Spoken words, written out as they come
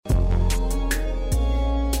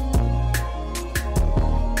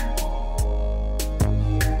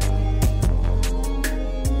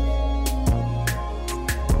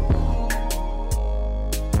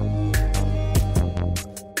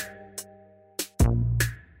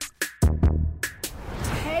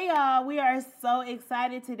y'all. We are so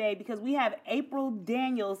excited today because we have April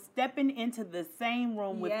Daniels stepping into the same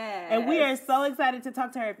room with, and we are so excited to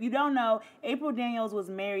talk to her. If you don't know, April Daniels was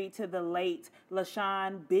married to the late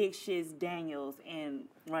LaShawn Big Shiz Daniels, and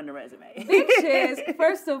run the resume. Big Shiz,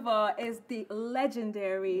 first of all, is the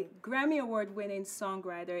legendary Grammy Award-winning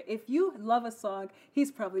songwriter. If you love a song,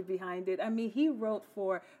 he's probably behind it. I mean, he wrote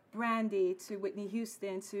for Brandy, to Whitney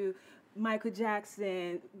Houston, to Michael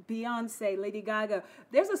Jackson, Beyonce, Lady Gaga.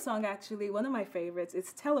 There's a song, actually, one of my favorites.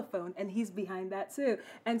 It's Telephone, and he's behind that too.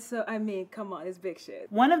 And so, I mean, come on, it's Big Shit.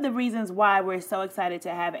 One of the reasons why we're so excited to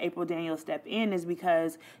have April Daniels step in is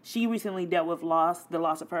because she recently dealt with the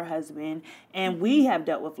loss of her husband, and we have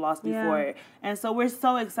dealt with loss before. Yeah. And so we're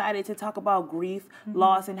so excited to talk about grief,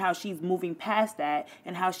 loss, and how she's moving past that,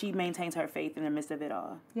 and how she maintains her faith in the midst of it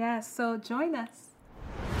all. Yeah, so join us.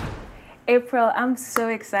 April, I'm so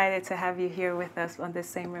excited to have you here with us on this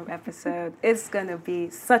Same Room episode. It's going to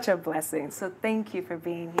be such a blessing. So thank you for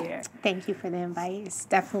being here. Thank you for the invite. It's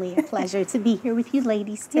definitely a pleasure to be here with you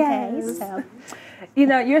ladies today. Yes. So. You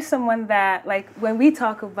know, you're someone that, like, when we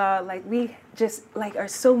talk about, like, we just, like, are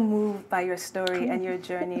so moved by your story and your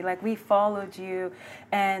journey. Like, we followed you,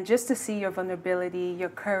 and just to see your vulnerability, your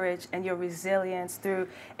courage, and your resilience through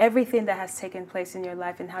everything that has taken place in your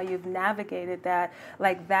life and how you've navigated that,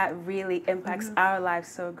 like, that really impacts our lives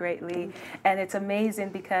so greatly. And it's amazing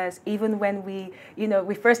because even when we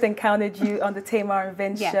first encountered you on the Tamar and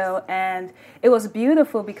Vince show, and it was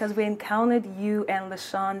beautiful because we encountered you and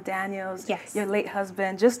LaShawn Daniels, your late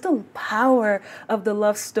husband, just the power of the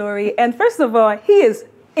love story. And first of all, he is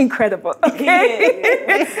incredible.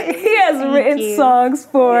 Okay, he has written songs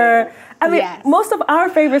for. I mean, most of our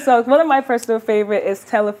favorite songs. One of my personal favorite is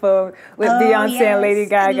 "Telephone" with Beyonce and Lady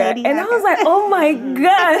Gaga, and I was like, "Oh my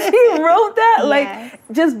gosh, he wrote that!" Like,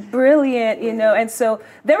 just brilliant, you know. And so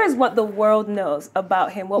there is what the world knows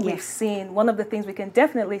about him, what we've seen. One of the things we can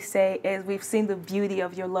definitely say is we've seen the beauty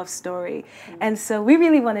of your love story, and so we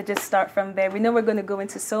really want to just start from there. We know we're going to go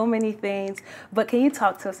into so many things, but can you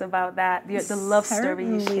talk to us about that, the love story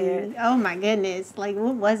you shared? Oh my goodness! Like,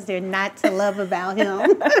 what was there not to love about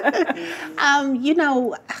him? You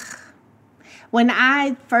know, when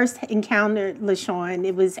I first encountered LaShawn,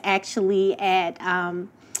 it was actually at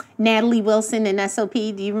Natalie Wilson and SOP.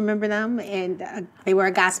 Do you remember them? And they were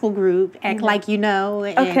a gospel group, Act Like You Know.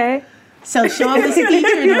 And okay. So Sean was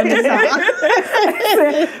featured on the song.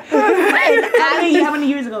 How many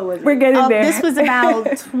years ago was it? We're getting there. This was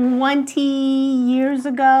about 20 years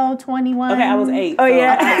ago, 21. Okay, I was 8. Oh, so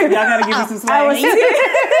yeah. Y'all got to give me some swag.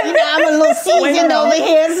 You know, I'm a little seasoned over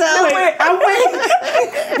here, so. I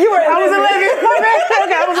was 11.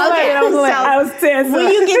 Okay, I was 11. I was 10.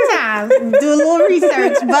 When you get time, do a little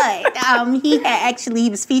research. But he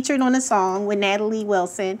was featured on a song with Natalie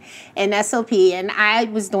Wilson and SOP, and I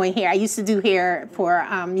was doing hair. I used to do hair for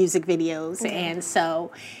music videos, and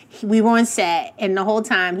so we were on set, and the whole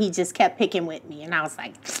time he just kept picking with me, and I was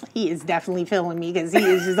like, he is definitely feeling me because he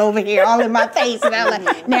is just over here all in my face, and I was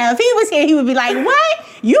like, now if he was here, he would be like, what?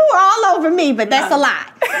 You were all over me, but that's a lie.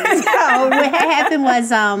 So what had happened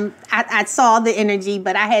was I saw the energy,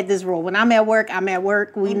 but I had this rule: when I'm at work, I'm at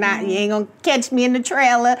work. You ain't gonna catch me in the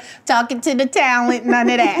trailer talking to the talent, none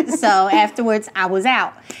of that. So afterwards, I was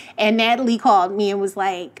out. And Natalie called me and was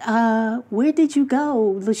like, where did you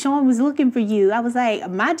go? LaShawn was looking for you. I was like,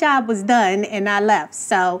 my job was done, and I left.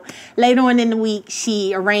 So later on in the week,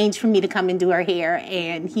 she arranged for me to come and do her hair,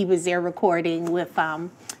 and he was there recording with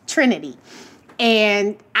Trinity.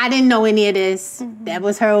 And I didn't know any of this. That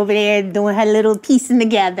was her over there doing her little piecing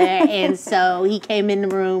together. And so he came in the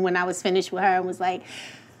room when I was finished with her and was like,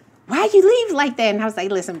 why'd you leave like that? And I was like,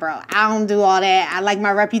 listen, bro, I don't do all that. I like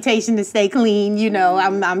my reputation to stay clean. You know,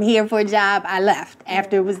 I'm here for a job. I left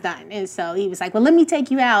after it was done. And so he was like, well, let me take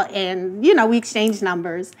you out. And, you know, we exchanged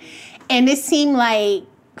numbers. And it seemed like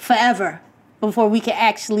forever before we could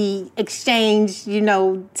actually exchange, you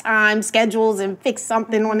know, time schedules and fix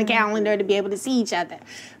something on the calendar to be able to see each other.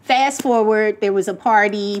 Fast forward, there was a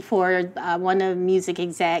party for one of the music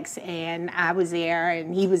execs, and I was there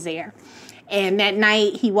and he was there. And that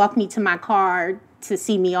night, he walked me to my car to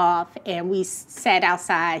see me off, and we sat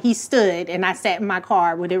outside. He stood, and I sat in my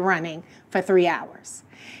car with it running for 3 hours.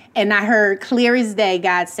 And I heard clear as day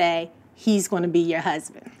God say, he's going to be your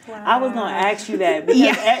husband. I was gonna ask you that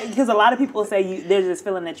because a lot of people say there's this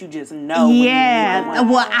feeling that you just know. Yeah.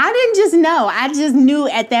 Well, I didn't just know. I just knew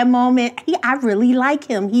at that moment. I really like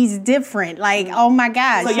him. He's different. Like, oh my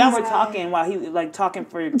gosh. So y'all were talking while he like talking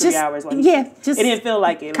for 3 hours. Like, just it didn't feel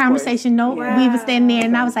like it. Conversation. No, we were standing there,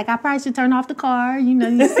 and I was like, I probably should turn off the car. You know,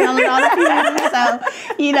 you selling all the people. So,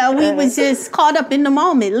 you know, we was just caught up in the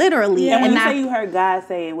moment, literally. And when you say you heard God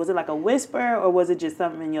say it, was it like a whisper or was it just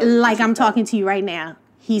something in your like I'm talking to you right now?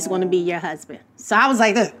 He's going to be your husband. So I was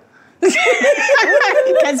like,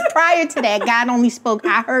 because prior to that, God only spoke.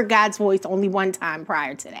 I heard God's voice only one time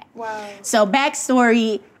prior to that. Wow. So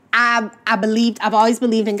backstory. I've always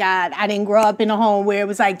believed in God. I didn't grow up in a home where it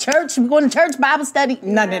was like church, we're going to church, Bible study,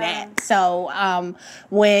 none of that. So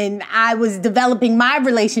when I was developing my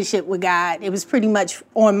relationship with God, it was pretty much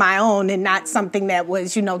on my own and not something that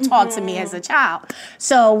was, taught to me as a child.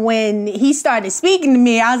 So when he started speaking to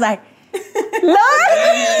me, I was like, Lord,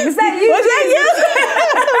 was that you?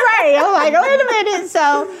 Right. I'm like, wait a minute.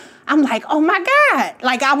 So I'm like, oh my God.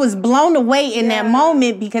 Like I was blown away in that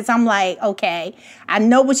moment because I'm like, okay, I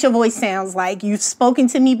know what your voice sounds like. You've spoken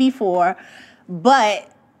to me before, but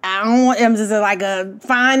I don't want him to like a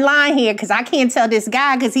fine line here because I can't tell this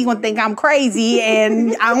guy because he's going to think I'm crazy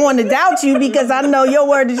and I want to doubt you because I know your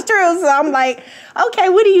word is true. So I'm like, okay,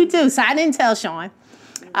 what do you do? So I didn't tell Sean.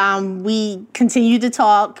 We continued to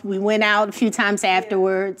talk. We went out a few times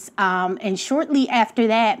afterwards. And shortly after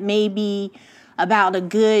that, maybe about a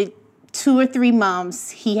good 2 or 3 months,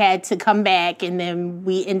 he had to come back. And then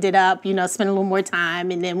we ended up, spending a little more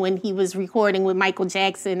time. And then when he was recording with Michael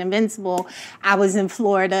Jackson, Invincible, I was in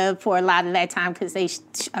Florida for a lot of that time because they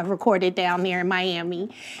recorded down there in Miami.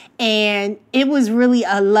 And it was really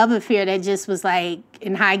a love affair that just was like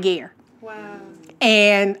in high gear. Wow.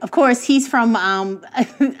 And, of course, he's from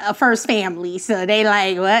a first family. So they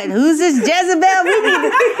like, what? Who's this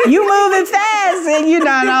Jezebel? You moving fast. And, and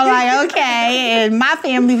I'm like, okay. And my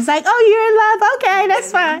family was like, oh, you're in love? Okay,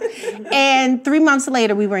 that's fine. And 3 months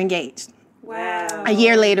later, we were engaged. Wow. A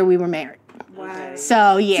year later, we were married. Wow.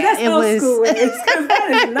 So yeah, it was. That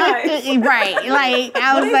is nice. Right. Like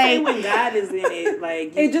I was like, when God is in it,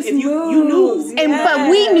 like it just moves. You knew. But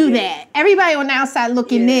we knew that. Everybody on the outside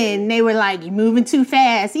looking in, they were like, "You moving too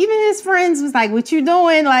fast." Even his friends was like, "What you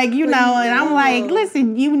doing?" Like and I'm like,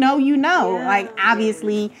 "Listen, you know." Yeah. Like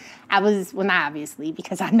obviously, not obviously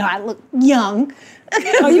because I know I look young.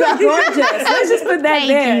 Oh, you are gorgeous. Let's just put that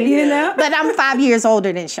there. You know. But I'm 5 years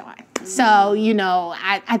older than Sean. So,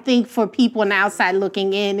 I think for people on the outside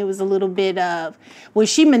looking in, it was a little bit of, was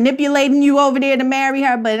she manipulating you over there to marry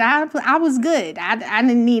her? But I was good. I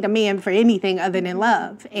didn't need a man for anything other than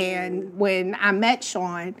love. And when I met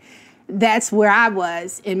Sean, that's where I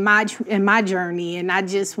was in my journey. And I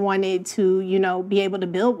just wanted to, be able to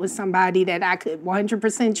build with somebody that I could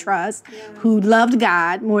 100% trust, who loved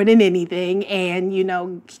God more than anything. And,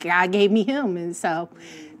 God gave me him. And so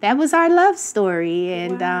that was our love story.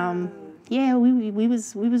 And, we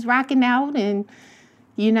was rocking out and,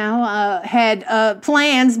 had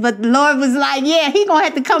plans, but the Lord was like, he gonna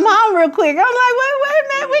have to come home real quick. I'm like, wait a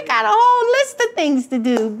minute, we got a whole list of things to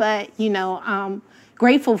do. But,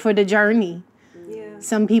 grateful for the journey. Yeah.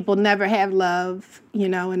 Some people never have love,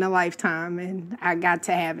 in a lifetime, and I got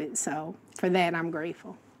to have it. So for that, I'm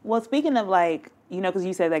grateful. Well, speaking of because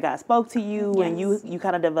you said that God spoke to you and you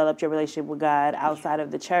kind of developed your relationship with God outside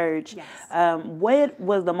of the church. Yes. What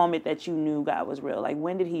was the moment that you knew God was real? Like,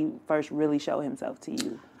 when did he first really show himself to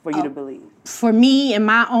you for you to believe? For me, in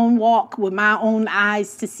my own walk with my own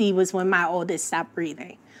eyes to see was when my oldest stopped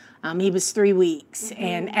breathing. He was 3 weeks,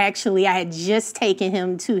 and actually I had just taken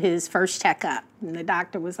him to his first checkup. And the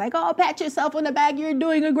doctor was like, oh, pat yourself on the back. You're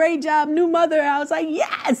doing a great job, new mother. I was like,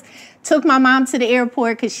 yes. Took my mom to the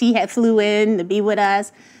airport because she had flew in to be with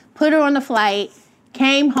us. Put her on the flight,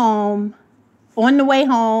 came home. On the way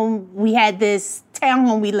home, we had this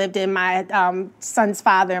townhome we lived in, my son's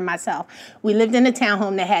father and myself. We lived in a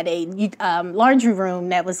townhome that had a laundry room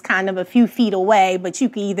that was kind of a few feet away, but you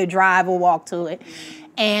could either drive or walk to it.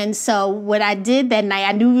 And so what I did that night,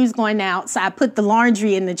 I knew he was going out, so I put the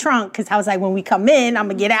laundry in the trunk because I was like, when we come in, I'm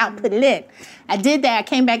going to get out and put it in. I did that. I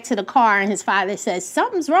came back to the car, and his father says,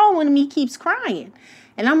 something's wrong with him. He keeps crying.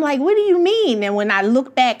 And I'm like, what do you mean? And when I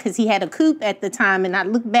look back, because he had a coupe at the time, and I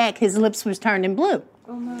look back, his lips was turning blue.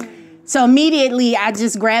 Oh, my. So immediately, I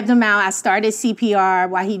just grabbed him out. I started CPR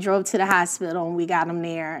while he drove to the hospital, and we got him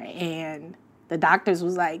there. And the doctors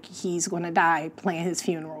was like, he's going to die playing his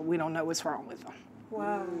funeral. We don't know what's wrong with him.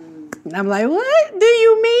 Wow. And I'm like, what do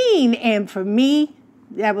you mean? And for me,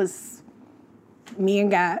 that was me and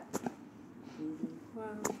God. Wow.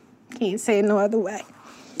 Can't say it no other way.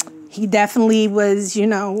 he definitely was,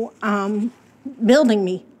 building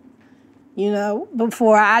me,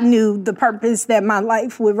 before I knew the purpose that my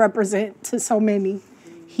life would represent to so many.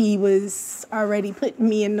 He was already putting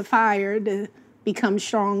me in the fire to become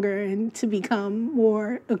stronger and to become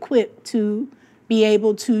more equipped to be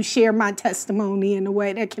able to share my testimony in a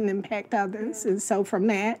way that can impact others. And so from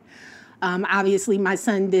that, obviously my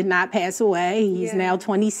son did not pass away. He's now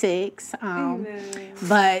 26.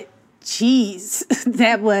 But geez,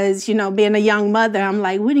 that was, being a young mother, I'm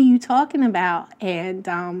like, what are you talking about?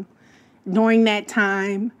 And during that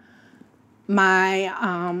time, my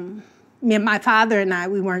father and I,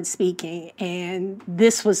 we weren't speaking. And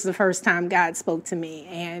this was the first time God spoke to me.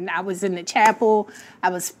 And I was in the chapel.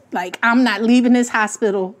 I was like, I'm not leaving this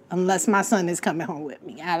hospital unless my son is coming home with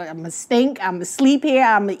me. I'm going to stink. I'm going to sleep here.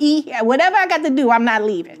 I'm going to eat. Whatever I got to do, I'm not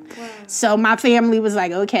leaving. Wow. So my family was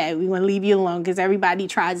like, okay, we want to leave you alone because everybody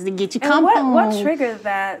tries to get you come home. What triggered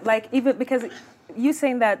that? Like, even because you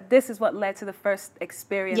saying that this is what led to the first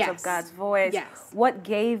experience of God's voice. Yes. What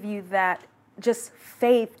gave you that just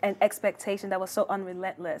faith and expectation that was so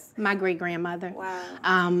unrelentless? My great-grandmother.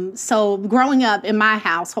 Wow. So growing up in my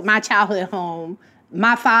house, my childhood home,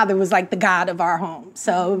 my father was like the God of our home.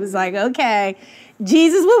 So it was like, okay,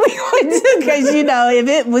 Jesus, what we going to do? Because, if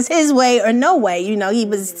it was his way or no way, he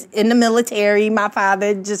was in the military. My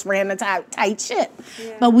father just ran a tight ship.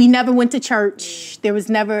 Yeah. But we never went to church. There was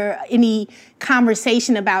never any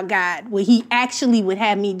conversation about God. What he actually would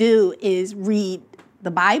have me do is read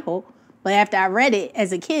the Bible. But after I read it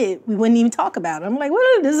as a kid, we wouldn't even talk about it. I'm like,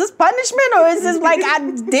 what is this punishment? Or is this like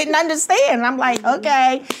I didn't understand? I'm like,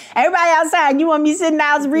 okay, everybody outside, you want me sitting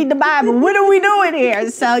down to read the Bible? What are we doing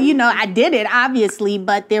here? So, I did it, obviously,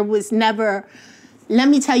 but there was never, let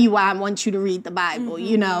me tell you why I want you to read the Bible,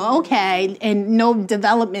 okay. And no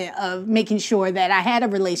development of making sure that I had a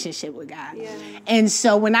relationship with God. Yeah. And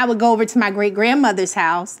so when I would go over to my great-grandmother's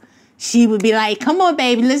house, she would be like, come on,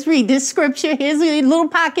 baby, let's read this scripture. Here's a little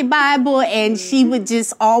pocket Bible. And she would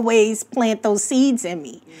just always plant those seeds in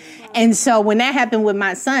me. And so when that happened with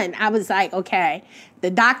my son, I was like, okay, the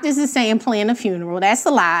doctors are saying plan a funeral. That's a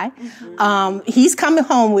lie. He's coming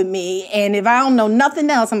home with me. And if I don't know nothing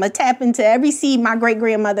else, I'm going to tap into every seed my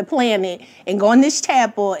great-grandmother planted and go in this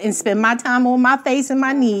chapel and spend my time on my face and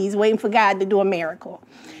my knees waiting for God to do a miracle.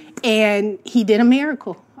 And he did a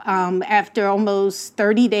miracle. After almost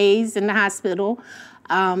 30 days in the hospital,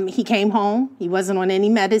 he came home. He wasn't on any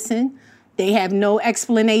medicine. They have no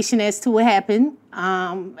explanation as to what happened.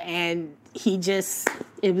 And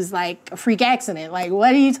it was like a freak accident. Like,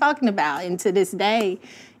 what are you talking about? And to this day,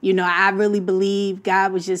 I really believe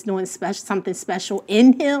God was just doing something special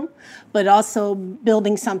in him, but also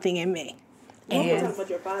building something in me. And talk about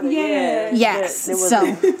your father. Yeah. Yes. Tell us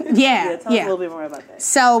a little bit more about that.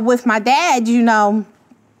 So with my dad,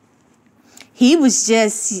 he was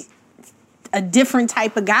just a different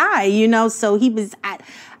type of guy, So he was.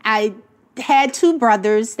 I had two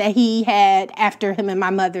brothers that he had after him and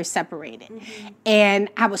my mother separated, and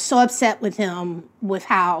I was so upset with him with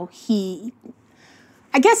how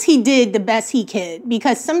I guess he did the best he could,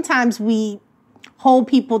 because sometimes we hold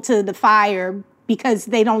people to the fire because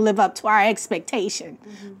they don't live up to our expectation.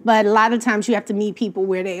 But a lot of times you have to meet people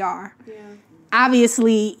where they are. Yeah.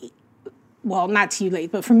 Obviously, well, not too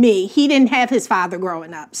late, but for me, he didn't have his father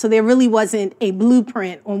growing up. So there really wasn't a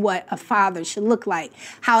blueprint on what a father should look like.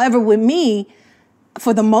 However, with me,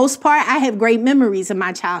 for the most part, I have great memories of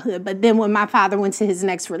my childhood. But then when my father went to his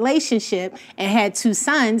next relationship and had two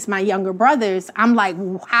sons, my younger brothers, I'm like,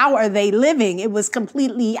 how are they living? It was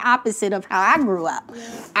completely opposite of how I grew up.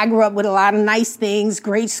 Yeah. I grew up with a lot of nice things,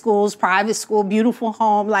 great schools, private school, beautiful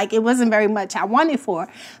home. Like, it wasn't very much I wanted for.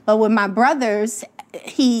 But with my brothers,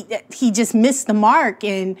 he just missed the mark,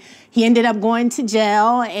 and he ended up going to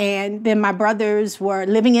jail. And then my brothers were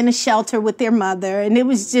living in a shelter with their mother, and it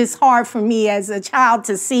was just hard for me as a child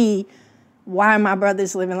to see, why are my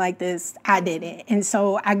brothers living like this? I didn't. And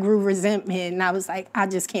so I grew resentment, and I was like, I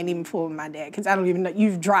just can't even fool with my dad, because I don't even know,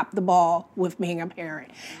 you've dropped the ball with being a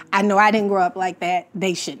parent. I know I didn't grow up like that.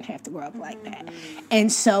 They shouldn't have to grow up like that. And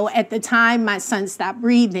so at the time my son stopped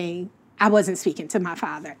breathing, I wasn't speaking to my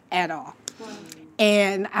father at all.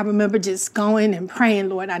 And I remember just going and praying,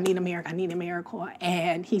 Lord, I need a miracle, I need a miracle.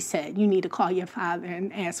 And he said, you need to call your father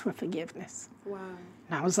and ask for forgiveness. Wow.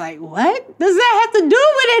 And I was like, what does that have to do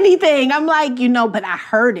with anything? I'm like, but I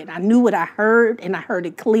heard it. I knew what I heard, and I heard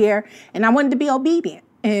it clear, and I wanted to be obedient.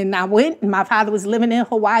 And I went, and my father was living in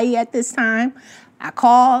Hawaii at this time. I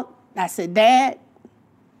called, I said, Dad,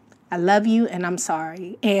 I love you, and I'm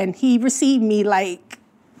sorry. And he received me like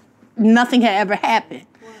nothing had ever happened.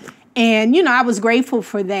 And, I was grateful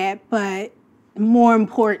for that, but more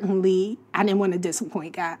importantly, I didn't want to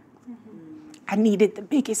disappoint God. I needed the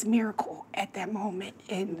biggest miracle at that moment.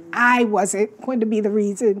 And I wasn't going to be the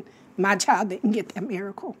reason my child didn't get that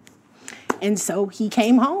miracle. And so he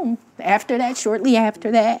came home after that, shortly after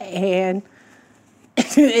that, and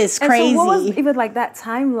it's crazy. And so what was even like that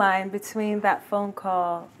timeline between that phone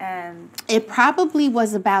call and... It probably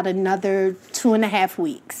was about another 2.5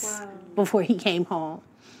 weeks before he came home.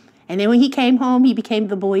 And then when he came home, he became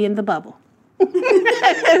the boy in the bubble.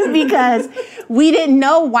 Because we didn't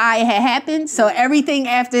know why it had happened. So everything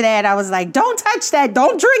after that, I was like, don't touch that.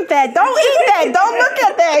 Don't drink that. Don't eat that. Don't look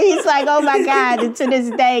at that. He's like, oh my God. And to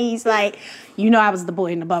this day, he's like, you know, I was the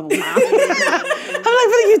boy in the bubble, Mom. I'm like,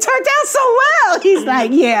 but you turned out so well. He's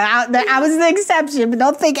like, yeah, I was the exception. But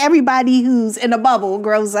don't think everybody who's in a bubble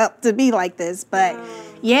grows up to be like this. But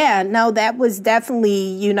yeah, no, that was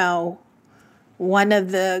definitely, you know, one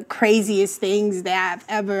of the craziest things that I've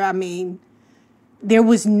ever, I mean, there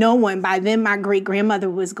was no one. By then, my great-grandmother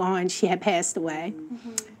was gone. She had passed away.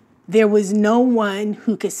 There was no one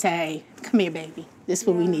who could say, come here, baby. This is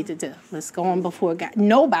what we need to do. Let's go on before God.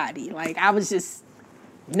 Nobody. Like, I was just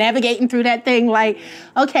navigating through that thing like,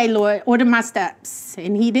 okay, Lord, order my steps.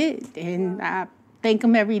 And he did. And I thank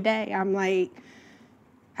him every day. I'm like,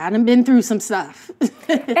 I done been through some stuff.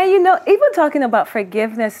 And, you know, even talking about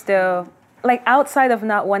forgiveness, though, like outside of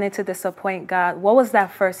not wanting to disappoint God, what was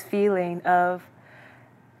that first feeling of,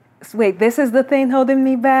 wait, this is the thing holding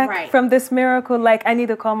me back from this miracle? Like, I need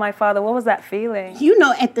to call my father. What was that feeling? You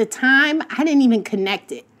know, at the time, I didn't even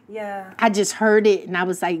connect it. Yeah. I just heard it and I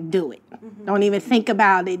was like, do it. Don't even think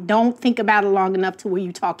about it. Don't think about it long enough to where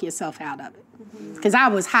you talk yourself out of it. Because I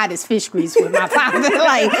was hot as fish grease with my father.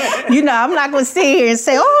 Like, you know, I'm not going to sit here and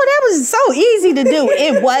say, oh, that was so easy to do.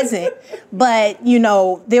 It wasn't. But, you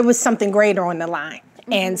know, there was something greater on the line.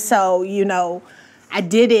 And so, you know, I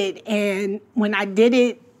did it. And when I did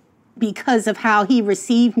it, because of how he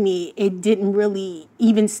received me, it didn't really,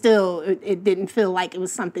 even still, it didn't feel like it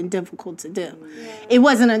was something difficult to do. It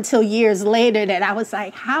wasn't until years later that I was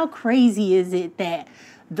like, how crazy is it that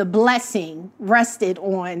the blessing rested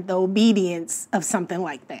on the obedience of something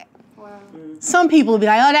like that? Some people will be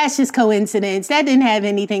like, oh, that's just coincidence. That didn't have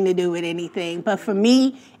anything to do with anything. But for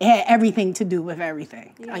me, it had everything to do with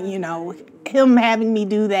everything. You know, him having me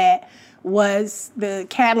do that was the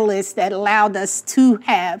catalyst that allowed us to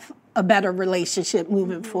have a better relationship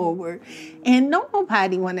moving forward. And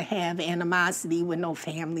nobody want to have animosity with no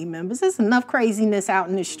family members. There's enough craziness out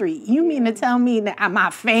in the street. You mean to tell me that my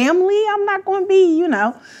family, I'm not going to be, you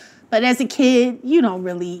know. But as a kid, you don't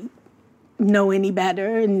really know any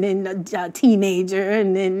better. And then a teenager,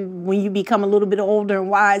 and then when you become a little bit older and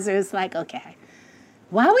wiser, it's like, okay,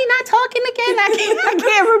 why are we not talking again? I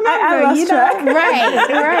can't remember. I lost track.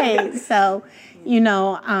 Right. So, you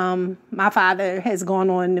know, my father has gone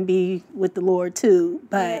on to be with the Lord too.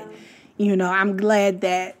 But, you know, I'm glad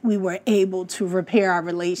that we were able to repair our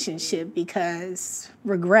relationship, because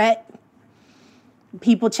regret,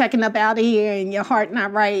 people checking up out of here and your heart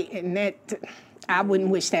not right, and that, I wouldn't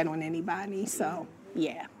wish that on anybody. So,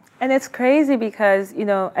 yeah. And it's crazy because, you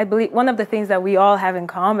know, I believe one of the things that we all have in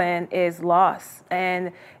common is loss.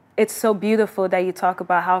 And it's so beautiful that you talk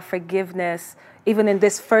about how forgiveness, even in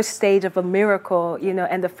this first stage of a miracle, you know,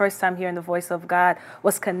 and the first time hearing the voice of God,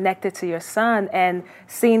 was connected to your son, and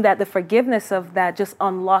seeing that the forgiveness of that just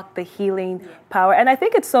unlocked the healing power. And I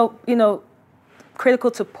think it's so, you know,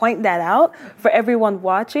 critical to point that out for everyone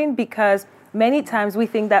watching, because many times we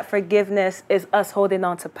think that forgiveness is us holding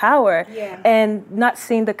on to power and not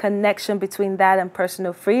seeing the connection between that and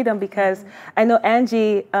personal freedom. Because I know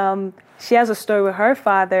Angie, she has a story with her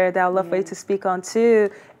father that I'd love for you to speak on too,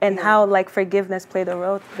 and how like forgiveness played a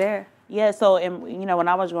role there. Yeah, so, you know, when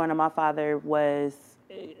I was growing up, my father was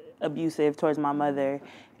abusive towards my mother,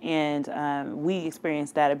 and we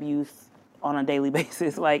experienced that abuse on a daily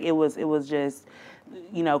basis. Like, it was just,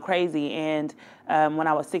 you know, crazy. And when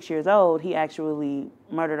I was 6 years old, he actually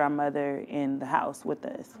murdered our mother in the house with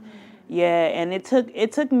us. Yeah, and it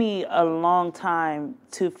took me a long time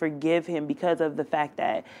to forgive him because of the fact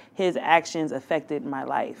that his actions affected my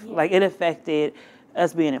life. Like, it affected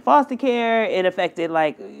us being in foster care. It affected,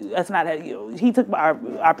 like, us not, he took,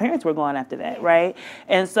 our parents were going after that, right?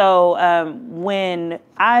 And so when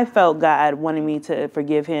I felt God wanting me to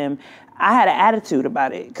forgive him, I had an attitude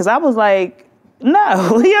about it, because I was like, no,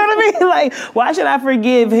 you know what I mean? Like, why should I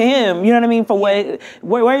forgive him? You know what I mean? For what,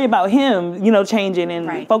 worry about him, you know, changing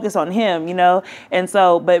and focus on him, you know? And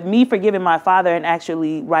so, but me forgiving my father and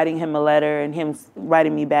actually writing him a letter and him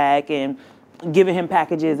writing me back and giving him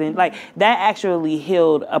packages, and like that actually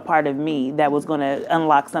healed a part of me that was going to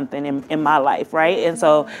unlock something in my life, right? And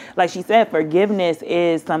so, like she said, forgiveness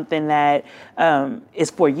is something that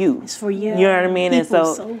is for you. It's for you. You know what I mean? People,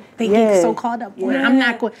 and so they get so caught up. Well, I'm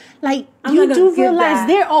not going. Like I'm you not do gonna give realize that.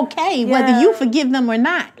 they're okay whether you forgive them or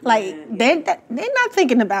not. Like they're not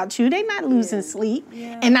thinking about you. They're not losing sleep.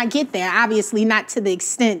 And I get that. Obviously, not to the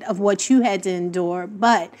extent of what you had to endure,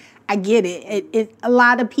 but I get it. A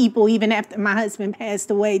lot of people, even after my husband passed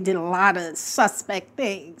away, did a lot of suspect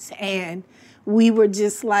things. And we were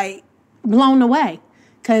just like blown away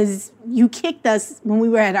because you kicked us when we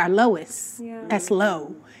were at our lowest. Yeah. That's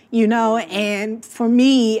low, you know? And for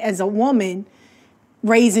me as a woman,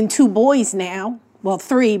 raising 2 boys now, well,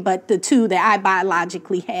 3, but the 2 that I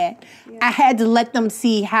biologically had, I had to let them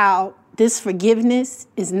see how this forgiveness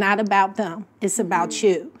is not about them. It's about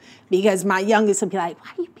you. Because my youngest would be like,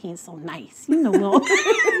 why are you being so nice? You know, Lord.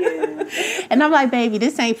 And I'm like, baby,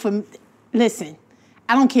 this ain't for, listen,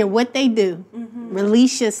 I don't care what they do.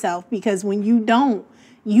 Release yourself, because when you don't,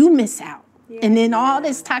 you miss out. And then all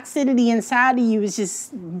this toxicity inside of you is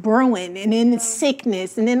just brewing, and then it's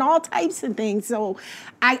sickness, and then all types of things. So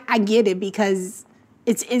I get it, because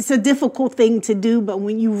it's a difficult thing to do, but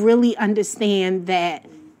when you really understand that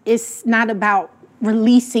it's not about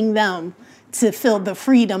releasing them to feel the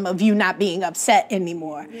freedom of you not being upset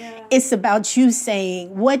anymore. It's about you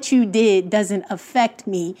saying what you did doesn't affect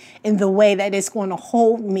me in the way that it's going to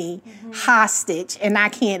hold me hostage, and I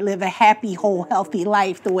can't live a happy, whole, healthy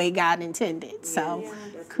life the way God intended. So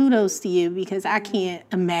kudos to you, because I can't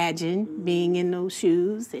imagine being in those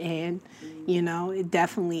shoes, and you know, it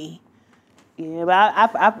definitely. Yeah,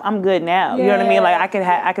 but I'm good now. You know what I mean? Like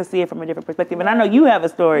I can see it from a different perspective, and I know you have a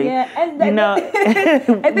story. Yeah, and you know,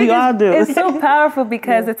 we all do. It's so powerful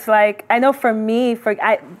because it's like, I know for me,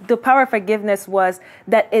 the power of forgiveness was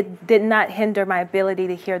that it did not hinder my ability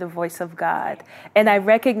to hear the voice of God, and I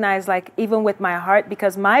recognize, like, even with my heart,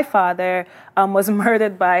 because my father was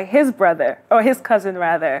murdered by his brother, or his cousin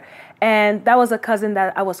rather, and that was a cousin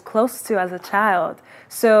that I was close to as a child.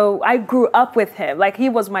 So I grew up with him. Like, he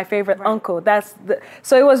was my favorite uncle.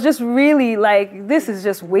 So it was just really like, this is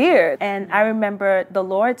just weird. And I remember the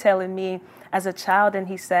Lord telling me as a child, and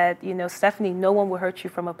he said, you know, Stephanie, no one will hurt you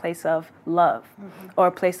from a place of love or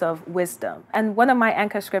a place of wisdom. And one of my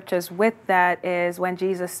anchor scriptures with that is when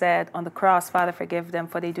Jesus said on the cross, Father, forgive them,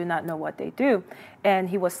 for they do not know what they do. And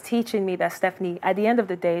he was teaching me that, Stephanie, at the end of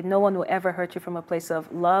the day, no one will ever hurt you from a place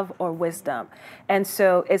of love or wisdom. And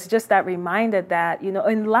so it's just that reminder that, you know,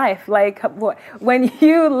 in life, like when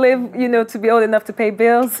you live, you know, to be old enough to pay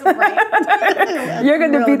bills, you're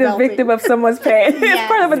going to be the victim of someone's pain. It's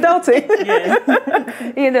part of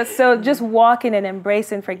adulting. You know, so just walking and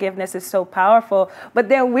embracing forgiveness is so powerful. But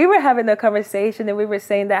then we were having a conversation, and we were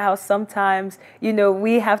saying that how sometimes, you know,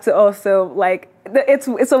 we have to also, like,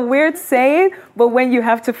 it's a weird saying, but when you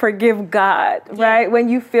have to forgive God, right? When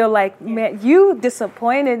you feel like, man, you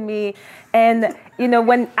disappointed me. And, you know,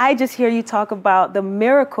 when I just hear you talk about the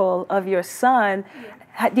miracle of your son,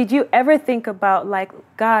 did you ever think about, like,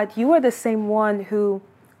 God, you are the same one who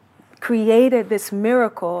created this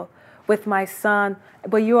miracle with my son,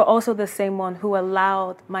 but you are also the same one who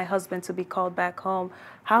allowed my husband to be called back home.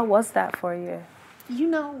 How was that for you? You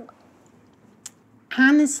know,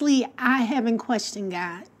 honestly, I haven't questioned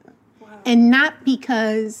God. And not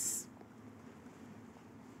because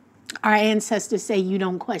our ancestors say you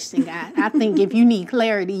don't question God. I think if you need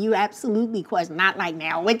clarity, you absolutely question. Not like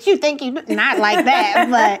now, what you think you do? Not like that.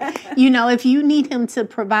 But, you know, if you need him to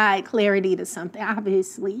provide clarity to something,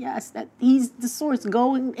 obviously, yes, that he's the source.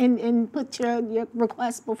 Go and put your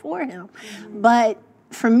request before him. But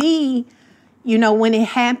for me, you know, when it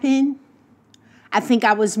happened, I think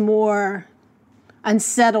I was more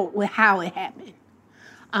unsettled with how it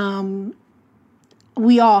happened.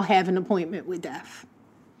 We all have an appointment with death.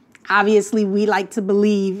 Obviously, we like to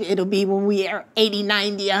believe it'll be when we are 80,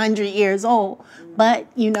 90, 100 years old. But,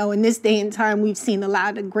 you know, in this day and time, we've seen a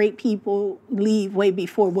lot of great people leave way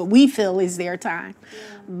before what we feel is their time.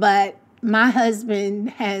 But my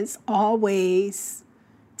husband has always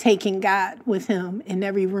taken God with him in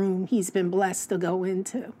every room he's been blessed to go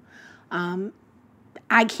into.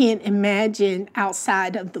 I can't imagine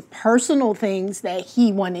outside of the personal things that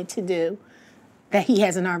he wanted to do that he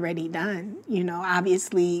hasn't already done. You know,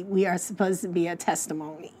 obviously we are supposed to be a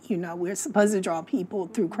testimony. You know, we're supposed to draw people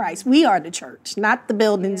through Christ. We are the church, not the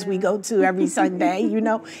buildings we go to every Sunday. You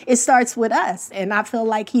know, it starts with us. And I feel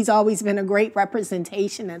like he's always been a great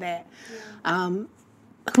representation of that.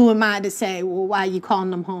 who am I to say, well, why are you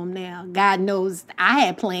calling them home now? God knows I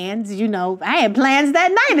had plans, I had plans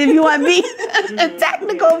that night, if you want to be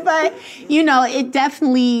technical. But, it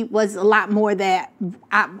definitely was a lot more that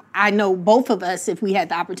I know both of us, if we had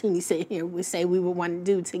the opportunity to sit here, would say we would want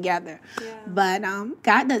to do together. Yeah. But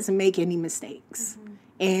God doesn't make any mistakes. Mm-hmm.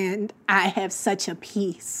 And I have such a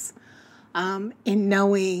peace in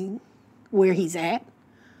knowing where he's at.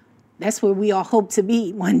 That's where we all hope to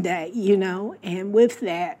be one day, and with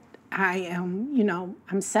that, I am,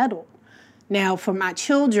 I'm settled. Now, for my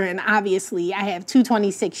children, obviously, I have two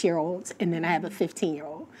 26-year-olds, and then I have a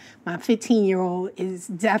 15-year-old. My 15-year-old is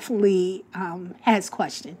definitely has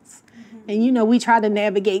questions. Mm-hmm. And, we try to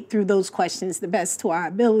navigate through those questions the best to our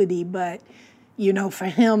ability, but, for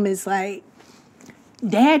him, it's like,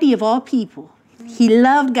 Daddy of all people. He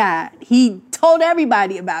loved God. He told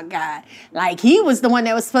everybody about God. Like, he was the one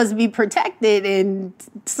that was supposed to be protected, and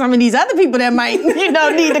some of these other people that might,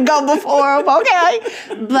 need to go before him, okay?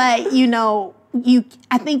 But,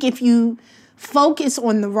 I think if you focus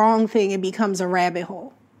on the wrong thing, it becomes a rabbit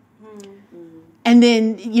hole. Mm-hmm. And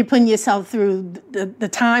then you're putting yourself through the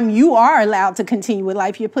time you are allowed to continue with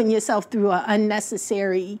life. You're putting yourself through an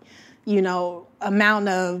unnecessary, amount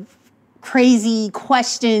of crazy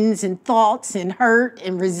questions and thoughts and hurt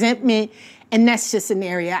and resentment. And that's just an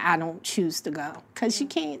area I don't choose to go, because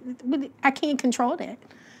I can't control that.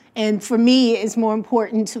 And for me, it's more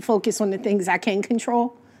important to focus on the things I can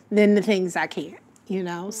control than the things I can't,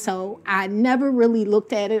 So I never really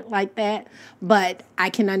looked at it like that, but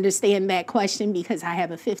I can understand that question, because I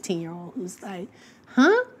have a 15-year-old who's like,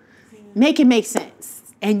 make it make sense.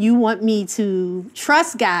 And you want me to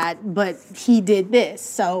trust God, but he did this.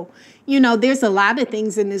 So, there's a lot of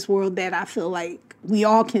things in this world that I feel like we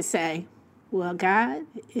all can say, well, God,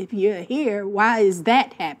 if you're here, why is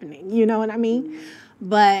that happening? You know what I mean? Mm-hmm.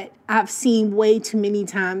 But I've seen way too many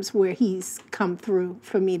times where he's come through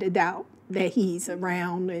for me to doubt that he's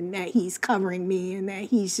around and that he's covering me and that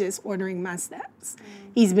he's just ordering my steps. Mm-hmm.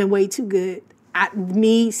 He's been way too good.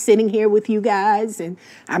 Me sitting here with you guys, and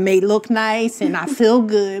I may look nice and I feel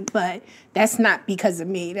good, but that's not because of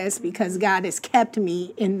me. That's because God has kept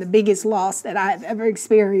me in the biggest loss that I've ever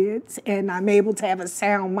experienced, and I'm able to have a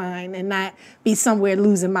sound mind and not be somewhere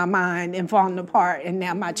losing my mind and falling apart, and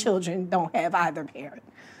now my children don't have either parent.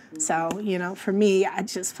 So, for me, I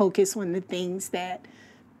just focus on the things that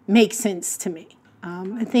make sense to me.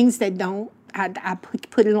 And things that don't, I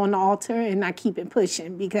put it on the altar and I keep it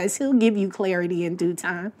pushing, because he'll give you clarity in due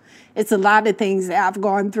time. It's a lot of things that I've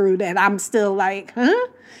gone through that I'm still like,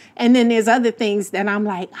 And then there's other things that I'm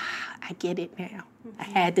like, I get it now. Mm-hmm. I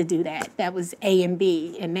had to do that. That was A and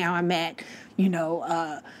B. And now I'm at,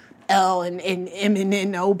 L and M and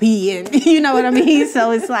N O P, and you know what I mean?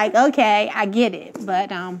 So it's like, okay, I get it.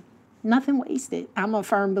 But nothing wasted. I'm a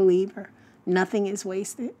firm believer. Nothing is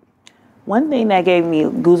wasted. One thing that gave me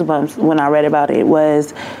goosebumps when I read about it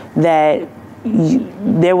was that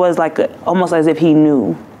there was almost as if he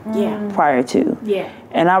knew prior to. Yeah.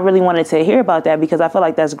 And I really wanted to hear about that, because I feel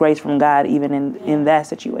like that's grace from God even in that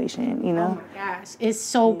situation, Oh my gosh. It's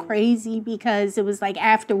so crazy, because it was like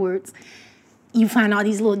afterwards you find all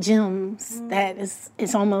these little gems that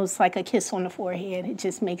it's almost like a kiss on the forehead. It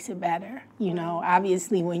just makes it better.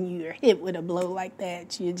 Obviously when you're hit with a blow like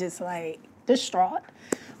that, you're just like distraught.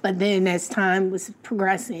 But then as time was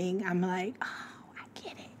progressing, I'm like, oh, I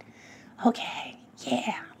get it. Okay,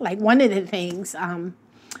 yeah. Like one of the things,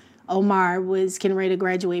 Omar was getting ready to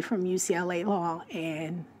graduate from UCLA Law,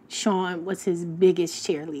 and Sean was his biggest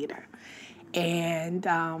cheerleader. And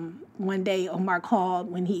one day Omar called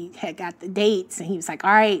when he had got the dates, and he was like,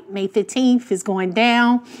 all right, May 15th is going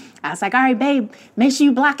down. I was like, all right, babe, make sure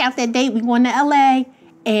you block out that date. We're going to LA.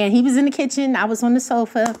 And he was in the kitchen. I was on the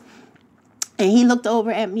sofa. And he looked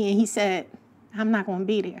over at me and he said, I'm not going to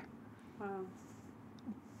be there. Wow.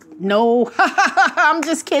 No, I'm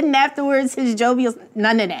just kidding. Afterwards, his jovial,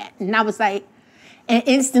 none of that. And I was like, and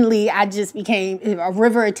instantly I just became a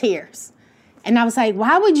river of tears. And I was like,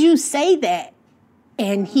 why would you say that?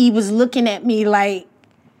 And he was looking at me like,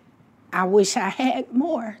 I wish I had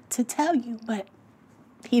more to tell you. But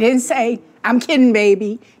he didn't say, I'm kidding,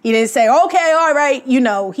 baby. He didn't say, okay, all right.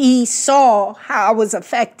 He saw how I was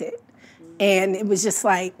affected. And it was just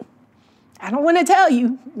like, I don't want to tell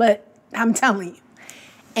you, but I'm telling you.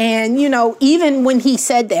 And, even when he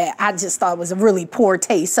said that, I just thought it was a really poor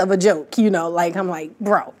taste of a joke, I'm like,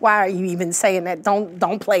 bro, why are you even saying that?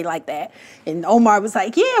 Don't play like that. And Omar was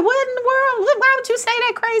like, yeah, what in the world? Why would you say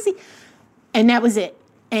that crazy? And that was it.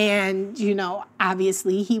 And,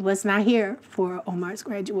 obviously he was not here for Omar's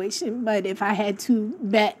graduation. But if I had to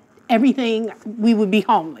bet everything, we would be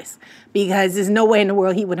homeless because there's no way in the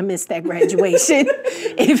world he would have missed that graduation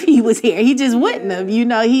if he was here. He just wouldn't have, you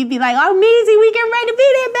know. He'd be like, oh, Measy, we get ready to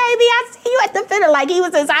be there, baby. I see you at the fiddle. Like, he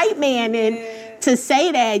was his hype man. And to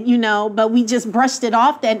say that, you know, but we just brushed it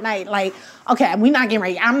off that night. Like, okay, we're not getting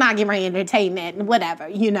ready. I'm not getting ready to entertain that and whatever,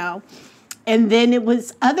 you know. And then it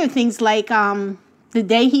was other things like the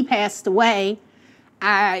day he passed away,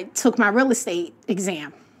 I took my real estate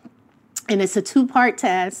exam. And it's a 2-part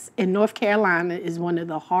test, and North Carolina is one of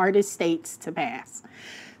the hardest states to pass.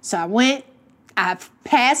 So I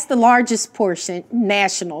passed the largest portion,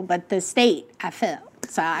 national, but the state, I failed.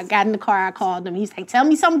 So I got in the car, I called him. He's like, tell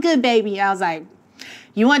me something good, baby. I was like,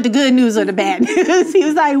 you want the good news or the bad news? He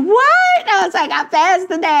was like, what? I was like, I passed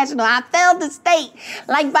the national. I failed the state,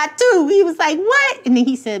 like by 2. He was like, what? And then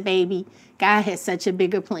he said, baby, God has such a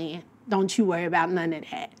bigger plan. Don't you worry about none of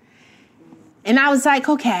that. And I was like,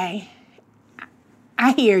 okay,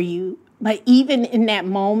 I hear you. But even in that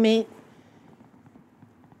moment,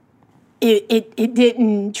 it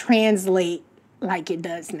didn't translate like it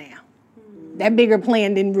does now. That bigger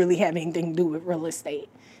plan didn't really have anything to do with real estate.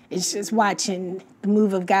 It's just watching the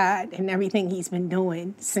move of God and everything he's been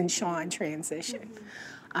doing since Sean transitioned.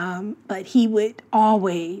 But he would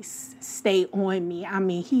always stay on me. I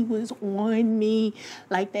mean, he was on me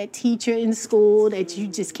like that teacher in school that you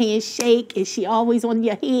just can't shake, and she always on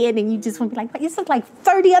your head, and you just want to be like, it's like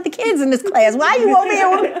 30 other kids in this class. Why are you over here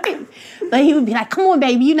with me? But he would be like, come on,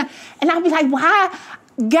 baby, you know. And I'd be like, why?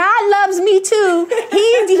 God loves me too.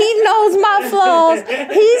 He knows my flaws.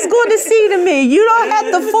 He's going to see to me. You don't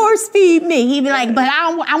have to force feed me. He'd be like, but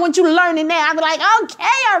I want you to learn it now. I'd be like, okay,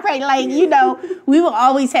 all right. Like, you know, we will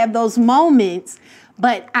always have those moments,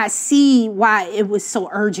 but I see why it was so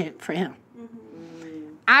urgent for him.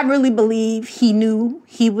 I really believe he knew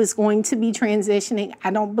he was going to be transitioning.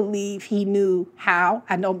 I don't believe he knew how.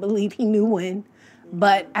 I don't believe he knew when.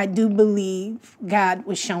 But I do believe God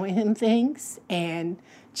was showing him things, and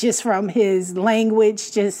just from his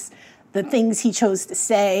language, just the things he chose to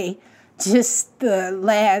say, just the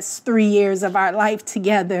last 3 years of our life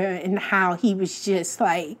together, and how he was just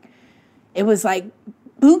like, it was like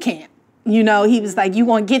boot camp. You know, he was like, you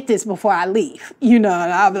want to get this before I leave. You know,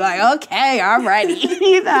 and I'll be like, okay, I'm ready.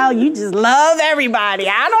 You know, you just love everybody.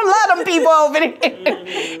 I don't love them people over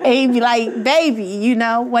there. And he'd be like, baby, you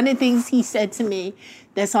know, one of the things he said to me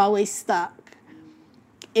that's always stuck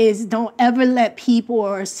is don't ever let people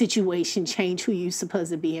or a situation change who you're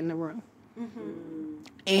supposed to be in the room.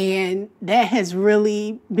 And that has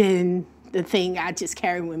really been the thing I just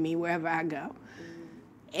carry with me wherever I go.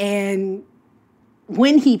 And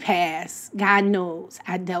when he passed, God knows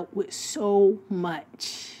I dealt with so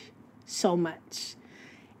much.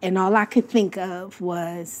 And all I could think of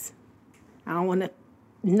was, I don't want to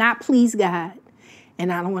not please God,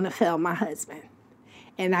 and I don't want to fail my husband.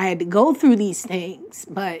 And I had to go through these things,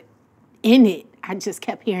 but in it, I just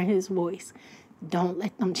kept hearing his voice. Don't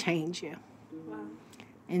let them change you. Wow.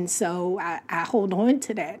 And so I hold on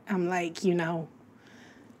to that. I'm like, you know,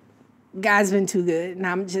 God's been too good, and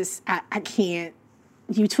I'm just, I can't.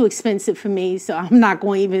 You're too expensive for me, so I'm not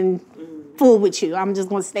going to even fool with you. I'm just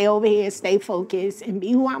going to stay over here, stay focused, and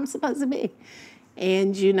be who I'm supposed to be.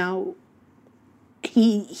 And, you know,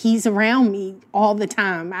 he's around me all the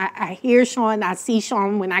time. I hear Sean, I see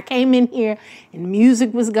Sean. When I came in here and the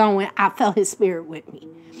music was going, I felt his spirit with me.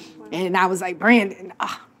 And I was like, Brandon,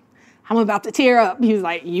 I'm about to tear up. He was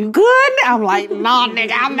like, you good? I'm like, no,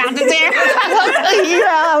 nigga, I'm about to tear up. You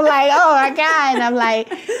know, I'm like, oh my God. And I'm like,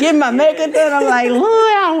 getting my makeup done. I'm like, Lord,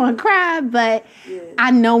 I don't want to cry. But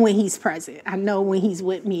I know when he's present. I know when he's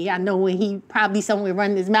with me. I know when he probably somewhere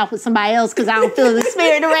running his mouth with somebody else because I don't feel the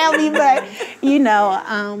spirit around me. But, you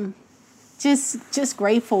know, just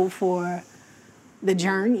grateful for the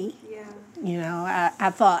journey. Yeah. You know, I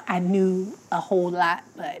thought I knew a whole lot,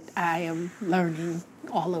 but I am learning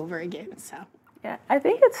all over again. So yeah, I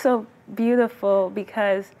think it's so beautiful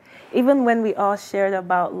because even when we all shared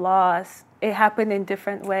about loss, it happened in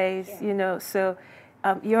different ways, you know. So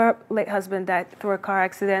your late husband died through a car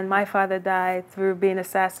accident. My father died through being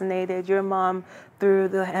assassinated. Your mom through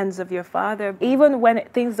the hands of your father. Even when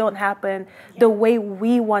things don't happen the way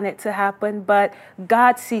we want it to happen, but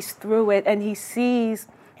God sees through it, and he sees,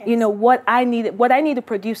 you know, what I need to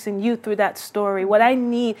produce in you through that story. What I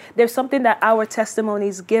need, there's something that our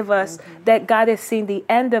testimonies give us that God has seen the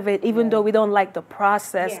end of it, even though we don't like the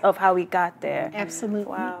process of how we got there. Absolutely.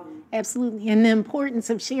 Wow. Absolutely. And the importance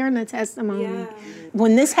of sharing a testimony. Yeah.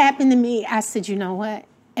 When this happened to me, I said, you know what?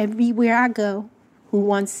 Everywhere I go, who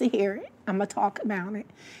wants to hear it? I'm going to talk about it.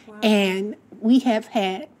 Wow. And we have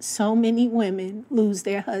had so many women lose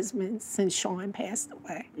their husbands since Sean passed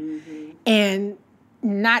away. Mm-hmm. And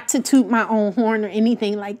not to toot my own horn or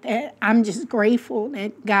anything like that, I'm just grateful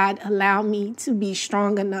that God allowed me to be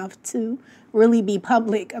strong enough to really be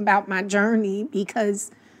public about my journey,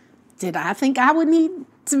 because did I think I would need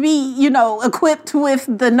to be, equipped with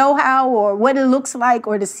the know-how or what it looks like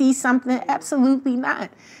or to see something? Absolutely not.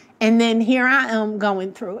 And then here I am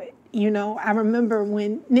going through it. I remember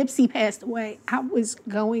when Nipsey passed away, I was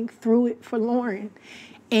going through it for Lauren.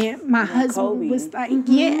 And my husband Kobe. Was like,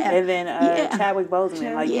 yeah. And then Chadwick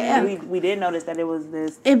Boseman. We did notice that it was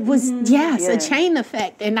this. It was, a chain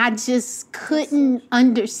effect. And I just couldn't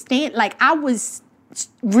understand. Like, I was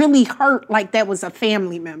really hurt like that was a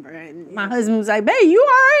family member. And my husband was like, babe, you all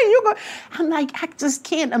right? You go. I'm like, I just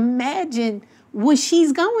can't imagine what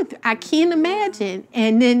she's going through. I can't imagine.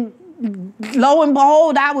 And then lo and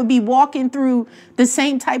behold, I would be walking through the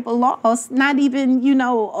same type of loss, not even,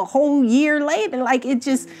 a whole year later. Like,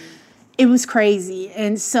 it was crazy.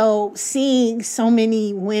 And so seeing so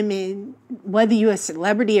many women, whether you're a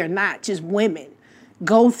celebrity or not, just women,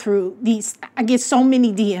 go through these, I get so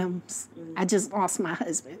many DMs. I just lost my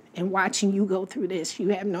husband. And watching you go through this, you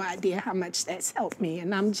have no idea how much that's helped me.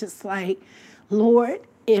 And I'm just like, Lord,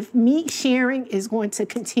 if me sharing is going to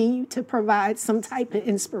continue to provide some type of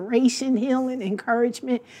inspiration, healing,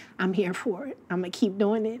 encouragement, I'm here for it. I'm going to keep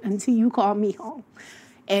doing it until you call me home.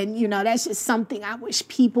 And, that's just something I wish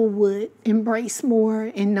people would embrace more,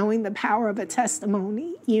 in knowing the power of a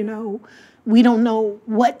testimony. We don't know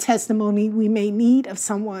what testimony we may need of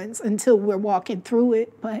someone's until we're walking through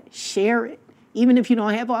it, but share it. Even if you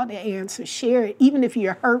don't have all the answers, share it. Even if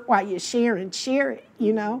you're hurt while you're sharing, share it,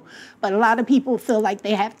 But a lot of people feel like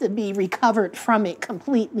they have to be recovered from it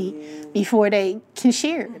completely before they can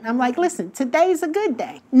share it. And I'm like, listen, today's a good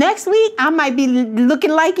day. Next week, I might be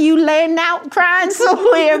looking like you laying out crying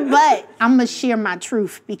somewhere, but I'm going to share my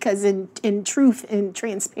truth, because in truth and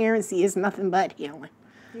transparency is nothing but healing.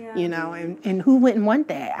 Yeah. And who wouldn't want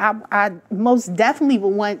that? I most definitely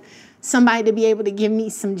would want somebody to be able to give me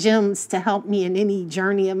some gems to help me in any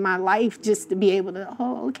journey of my life, just to be able to,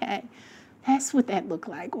 okay, that's what that looked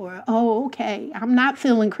like. Or, okay, I'm not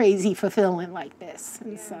feeling crazy for feeling like this.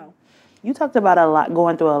 And so. You talked about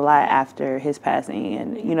going through a lot after his passing,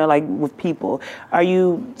 and, like with people. Are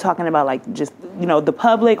you talking about like just, the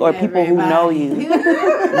public or people who know you?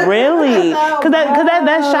 Really? Because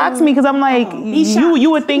that shocks me, because I'm like, you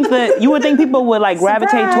would think people would like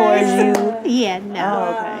gravitate towards you. Yeah, no. Oh,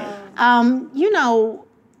 okay.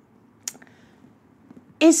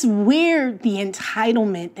 It's weird, the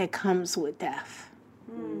entitlement that comes with death.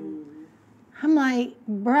 I'm like,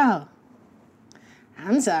 bro,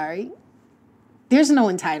 I'm sorry. There's no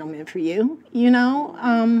entitlement for you,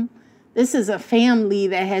 This is a family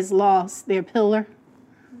that has lost their pillar,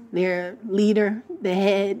 their leader, the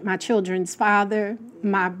head, my children's father,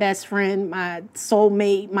 my best friend, my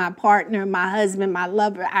soulmate, my partner, my husband, my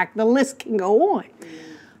lover. The list can go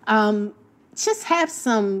on. Just have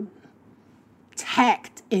some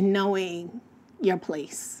tact in knowing your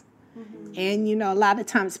place. And, a lot of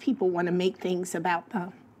times people want to make things about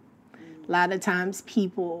them. A lot of times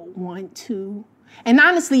people want to, and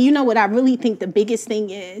honestly, what I really think the biggest thing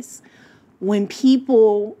is, when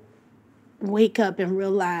people wake up and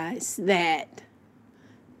realize that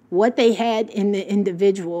what they had in the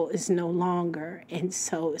individual is no longer, and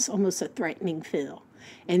so it's almost a threatening feel.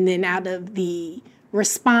 And then out of the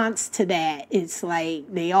response to that, it's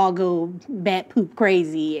like they all go bat poop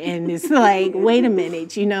crazy, and it's like, wait a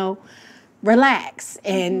minute, relax.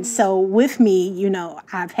 And so with me,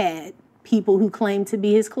 I've had people who claim to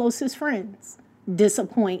be his closest friends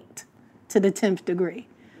disappoint to the 10th degree.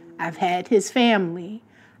 I've had his family.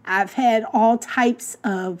 I've had all types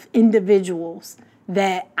of individuals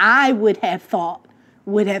that I would have thought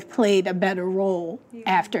would have played a better role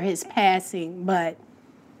after his passing, but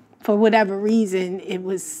for whatever reason, it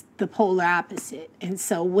was the polar opposite. And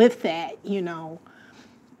so with that,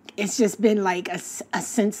 it's just been like a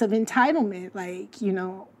sense of entitlement. Like,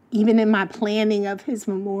 even in my planning of his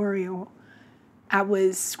memorial, I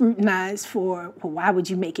was scrutinized for, well, why would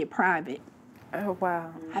you make it private? Oh,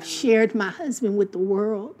 wow. I've shared my husband with the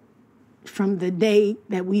world from the day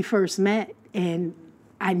that we first met. And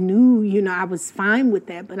I knew, I was fine with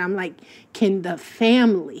that. But I'm like, can the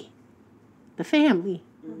family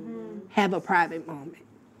have a private moment?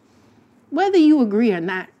 Whether you agree or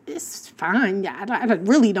not, it's fine. I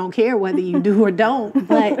really don't care whether you do or don't.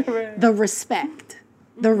 But the respect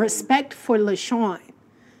for LaShawn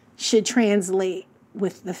should translate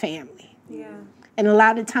with the family. Yeah. And a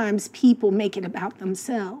lot of times people make it about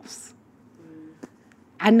themselves.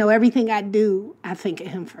 I know everything I do, I think of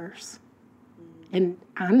him first. And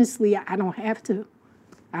honestly, I don't have to.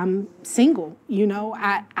 I'm single, you know.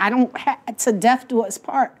 I don't have to death do us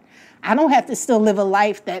part. I don't have to still live a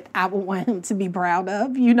life that I would want him to be proud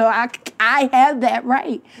of. You know, I have that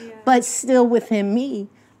right. Yeah. But still within me,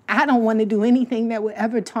 I don't want to do anything that would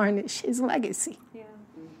ever tarnish his legacy. Yeah.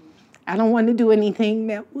 I don't want to do anything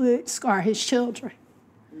that would scar his children.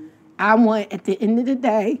 I want, at the end of the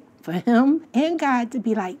day, for him and God to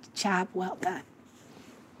be like, job well done.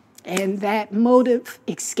 And that motive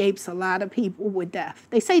escapes a lot of people with death.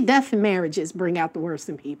 They say death and marriages bring out the worst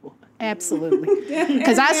in people. Absolutely.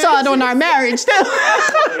 Because I saw it on our marriage, too.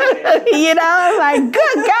 You know, like,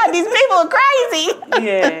 good God, these people are crazy.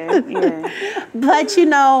 Yeah. But, you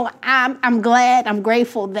know, I'm glad, I'm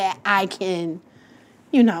grateful that I can,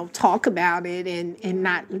 you know, talk about it and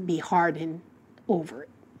not be hardened over it.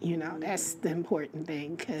 You know, that's the important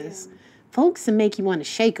thing, because folks will make you want to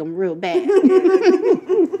shake them real bad.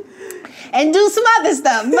 And do some other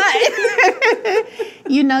stuff. But,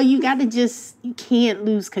 you know, you can't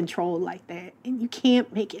lose control like that. And you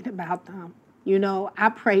can't make it about them. You know, I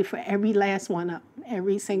pray for every last one of them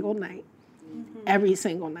every single night. Every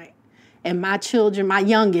single night. And my children, my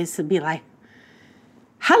youngest, would be like,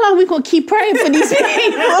 how long are we going to keep praying for these people?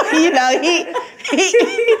 You know,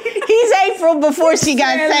 he's April before she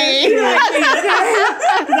got saved.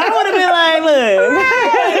 I would have been like, look,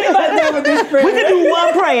 we can do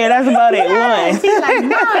one prayer. That's about it. One. He's like,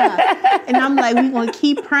 Mom. And I'm like, we're going to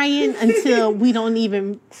keep praying until we don't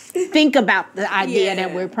even think about the idea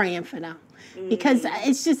that we're praying for them. Because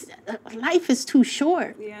it's just, life is too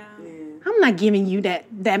short. Yeah. I'm not giving you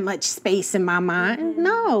that much space in my mind.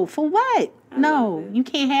 No, for what? No, you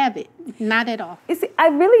can't have it. Not at all. You see, I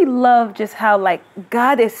really love just how, like,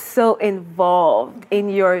 God is so involved in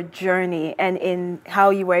your journey and in how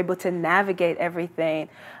you were able to navigate everything.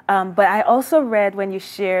 But I also read when you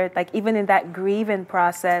shared, like, even in that grieving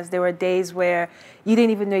process, there were days where you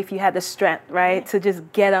didn't even know if you had the strength, right, to just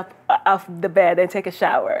get up off the bed and take a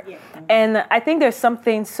shower. Yeah. And I think there's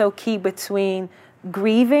something so key between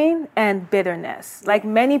grieving and bitterness. Like,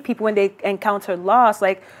 many people, when they encounter loss,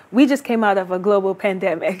 like, we just came out of a global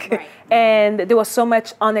pandemic, right. And there was so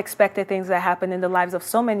much unexpected things that happened in the lives of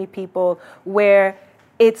so many people where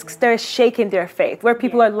it starts shaking their faith, where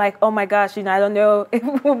people are like, oh my gosh, you know, I don't know,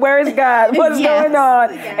 where is God? What's going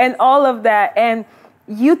on? And all of that. And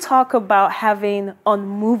you talk about having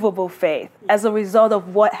unmovable faith as a result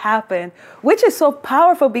of what happened, which is so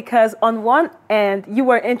powerful because on one end, you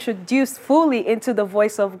were introduced fully into the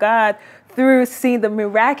voice of God through seeing the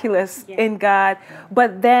miraculous in God.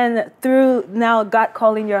 But then through now God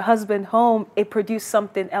calling your husband home, it produced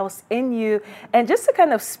something else in you. And just to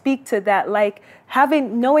kind of speak to that, like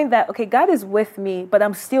knowing that, okay, God is with me, but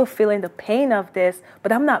I'm still feeling the pain of this,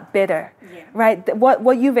 but I'm not bitter, right?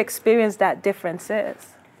 What you've experienced, that difference is.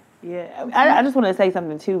 Yeah, I just want to say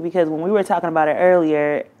something too, because when we were talking about it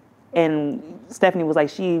earlier, and Stephanie was like,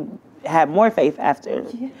 she had more faith after.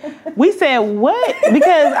 We said, what?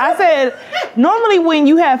 Because I said, normally when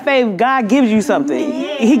you have faith, God gives you something.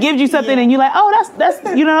 He gives you something and you're like, oh, that's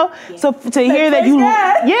you know. So to hear that you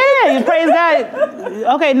praise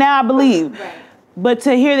God. Okay, now I believe. Right. But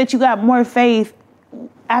to hear that you got more faith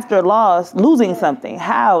after loss, losing something,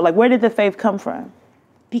 how? Like, where did the faith come from?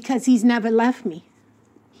 Because he's never left me.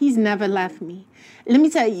 He's never left me. Let me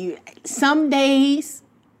tell you, some days,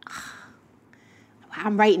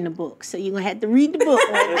 I'm writing a book, so you're going to have to read the book.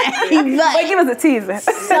 But give us a teaser.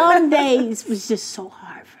 Some days was just so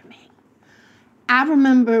hard for me. I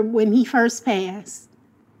remember when he first passed,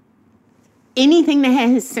 anything that had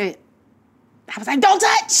his scent, I was like, don't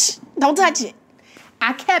touch it.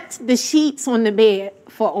 I kept the sheets on the bed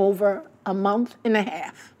for over a month and a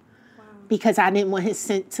half because I didn't want his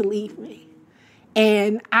scent to leave me.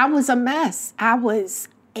 And I was a mess. I was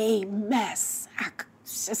a mess.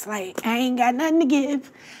 Just like, I ain't got nothing to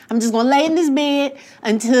give. I'm just going to lay in this bed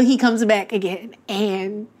until he comes back again.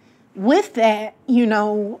 And with that, you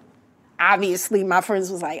know, obviously my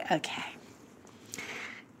friends was like, okay,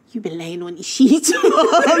 you've been laying on these sheets about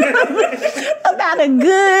a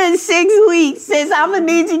good 6 weeks since I'm going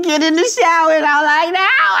to need you to get in the shower. And I'm like, no,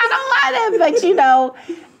 I don't want it. But, you know,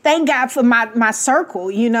 thank God for my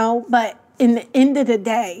circle, you know. But in the end of the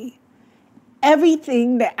day,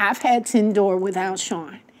 everything that I've had to endure without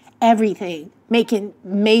Sean, everything, making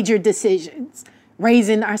major decisions,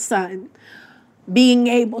 raising our son, being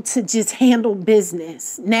able to just handle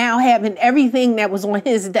business, now having everything that was on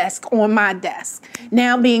his desk on my desk,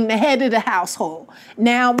 now being the head of the household,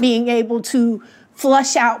 now being able to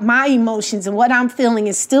flush out my emotions and what I'm feeling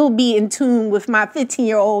and still be in tune with my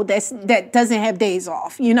 15-year-old that doesn't have days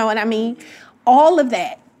off. You know what I mean? All of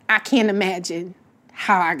that, I can't imagine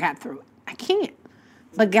how I got through it. I can't.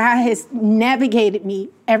 But God has navigated me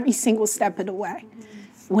every single step of the way.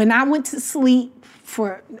 When I went to sleep,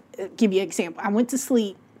 give you an example, I went to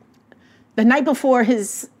sleep the night before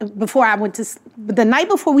the night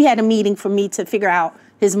before we had a meeting for me to figure out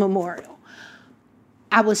his memorial.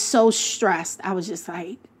 I was so stressed. I was just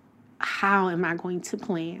like, how am I going to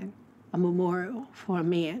plan a memorial for a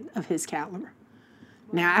man of his caliber?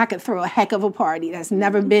 Now, I could throw a heck of a party. That's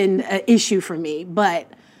never been an issue for me.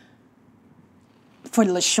 But for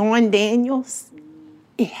LaShawn Daniels,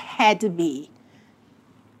 it had to be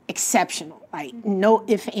exceptional. Like, no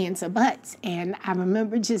ifs, ands, or buts. And I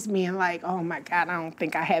remember just being like, oh, my God, I don't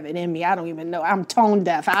think I have it in me. I don't even know. I'm tone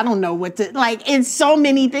deaf. I don't know what to, like, it's so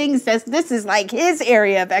many things. This is like his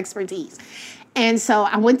area of expertise. And so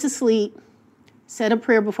I went to sleep, said a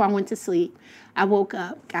prayer before I went to sleep. I woke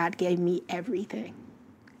up. God gave me everything.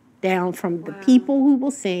 Down from the people who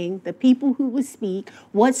will sing, the people who will speak,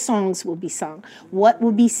 what songs will be sung, what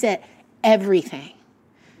will be said, everything.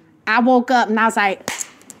 I woke up and I was like,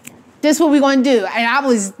 this is what we're going to do. And I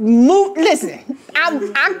was moved. Listen,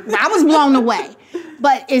 I was blown away.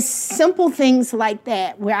 But it's simple things like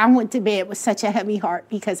that where I went to bed with such a heavy heart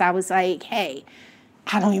because I was like, hey,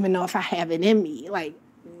 I don't even know if I have it in me. Like,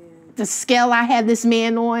 the scale I had this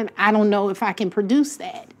man on, I don't know if I can produce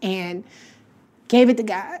that. And gave it to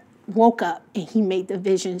God, woke up, and he made the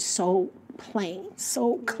vision so plain,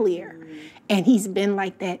 so clear. And he's been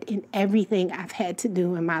like that in everything I've had to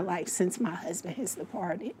do in my life since my husband has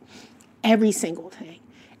departed. Every single thing.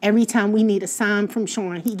 Every time we need a sign from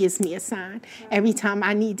Sean, he gives me a sign. Every time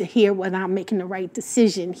I need to hear whether I'm making the right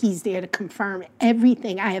decision, he's there to confirm it.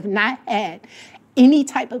 Everything. I have not had any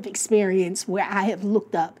type of experience where I have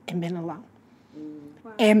looked up and been alone.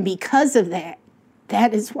 Wow. And because of that,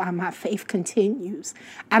 that is why my faith continues.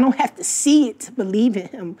 I don't have to see it to believe in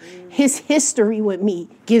him. His history with me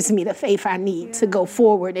gives me the faith I need to go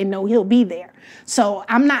forward and know he'll be there. So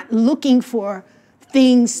I'm not looking for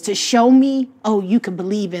things to show me, oh, you can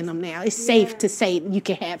believe in him now. It's safe to say you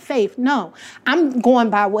can have faith. No, I'm going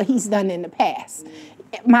by what he's done in the past.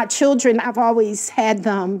 My children, I've always had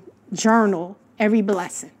them journal every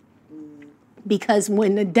blessing. Because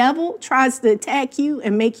when the devil tries to attack you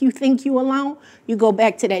and make you think you alone, you go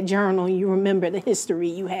back to that journal and you remember the history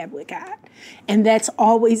you have with God. And that's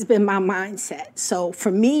always been my mindset. So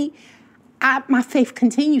for me, my faith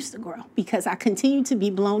continues to grow because I continue to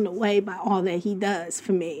be blown away by all that he does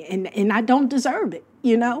for me. And I don't deserve it,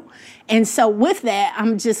 you know? And so with that,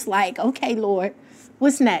 I'm just like, okay, Lord,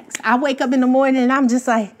 what's next? I wake up in the morning and I'm just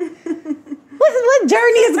like, what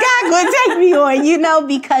journey is God going to take me on, you know?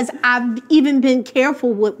 Because I've even been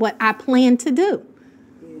careful with what I plan to do.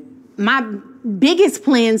 My biggest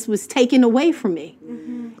plans was taken away from me.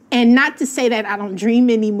 And not to say that I don't dream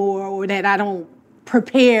anymore or that I don't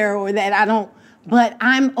prepare or that I don't, but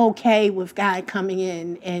I'm okay with God coming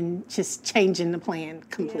in and just changing the plan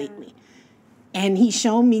completely. And he's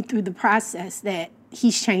shown me through the process that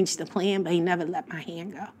he's changed the plan, but he never let my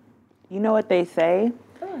hand go. You know what they say?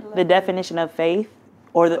 The definition of faith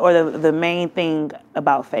or the main thing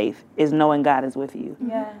about faith is knowing God is with you.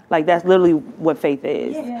 Yeah. Like that's literally what faith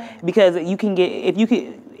is. Yeah. Because you can get, if you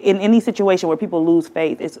could, in any situation where people lose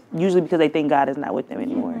faith, it's usually because they think God is not with them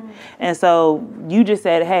anymore. Mm-hmm. And so you just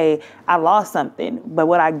said, hey, I lost something, but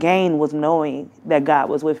what I gained was knowing that God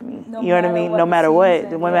was with me. You know what I mean? No matter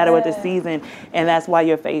what, no matter what the season. And that's why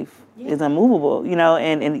your faith is unmovable, you know,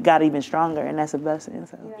 and got even stronger. And that's a blessing.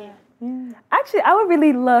 So. Yeah. Actually, I would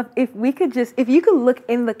really love if you could look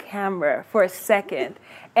in the camera for a second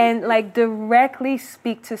and like directly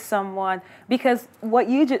speak to someone, because what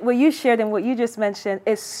you shared and what you just mentioned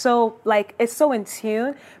is so it's so in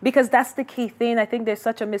tune, because that's the key thing. I think there's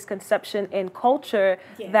such a misconception in culture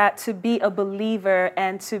that to be a believer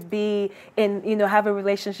and to be in, have a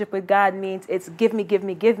relationship with God means it's give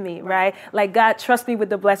me, right? Like, God, trust me with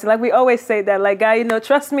the blessing. Like we always say that, like, God,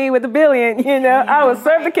 trust me with $1 billion, I will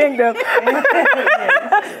serve the kingdom.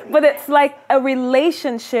 But it's like a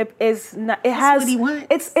relationship is not, it has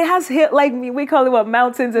hit, like we call it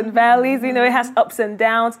mountains and valleys, it has ups and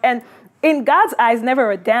downs, and in God's eyes,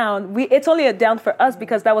 never a down. It's only a down for us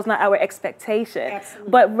because that was not our expectation.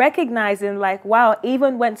 Absolutely. But recognizing like, wow,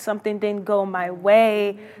 even when something didn't go my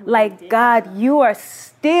way, like, God, you are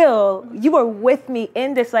with me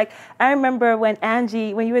in this. Like, I remember when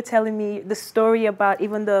Angie, when you were telling me the story about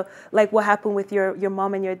even what happened with your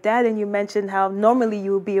mom and your dad, and you mentioned how normally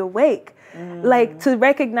you would be awake. Like, to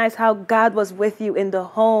recognize how God was with you in the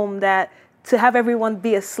home, that to have everyone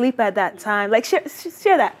be asleep at that time? Like, share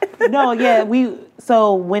that. No, yeah,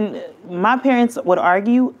 so when my parents would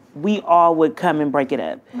argue, we all would come and break it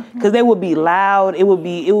up because they would be loud. It would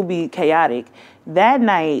be chaotic. That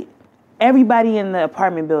night, everybody in the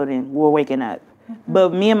apartment building were waking up,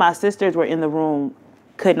 but me and my sisters were in the room,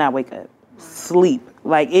 could not wake up, sleep.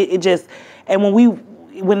 Like it just, and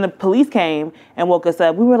when the police came and woke us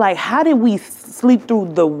up, we were like, how did we sleep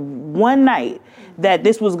through the one night that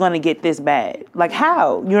this was going to get this bad? Like,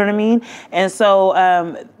 how? You know what I mean? And so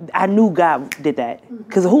I knew God did that.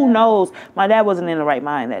 Because who knows? My dad wasn't in the right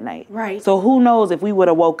mind that night. Right. So who knows if we would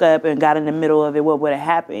have woke up and got in the middle of it, what would have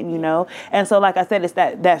happened, you know? And so, like I said, it's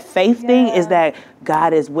that faith thing is that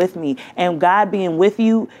God is with me. And God being with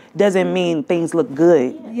you doesn't mean things look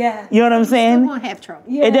good. Yeah. You know what I'm saying? Still won't have trouble.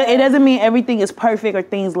 Yeah. It doesn't mean everything is perfect or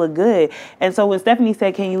things look good. And so when Stephanie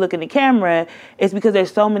said, can you look in the camera, it's because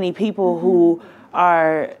there's so many people who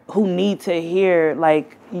need to hear,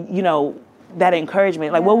 like, you know, that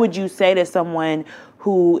encouragement. Like, what would you say to someone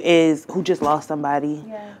who just lost somebody,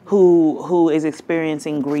 who is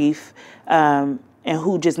experiencing grief, and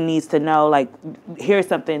who just needs to know, like, here's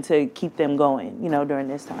something to keep them going, you know, during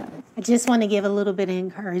this time? I just want to give a little bit of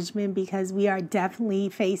encouragement because we are definitely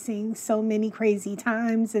facing so many crazy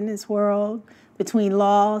times in this world between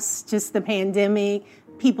loss, just the pandemic,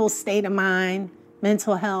 people's state of mind,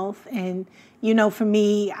 mental health. And, you know, for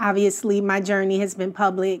me, obviously my journey has been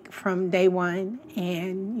public from day one.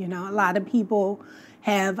 And, you know, a lot of people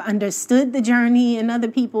have understood the journey and other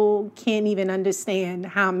people can't even understand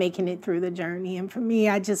how I'm making it through the journey. And for me,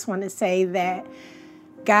 I just want to say that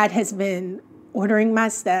God has been ordering my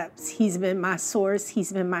steps. He's been my source.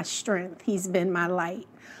 He's been my strength. He's been my light.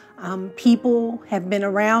 People have been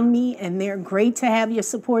around me and they're great to have your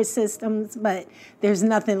support systems, but there's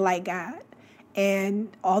nothing like God.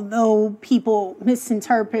 And although people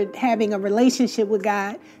misinterpret having a relationship with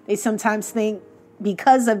God, they sometimes think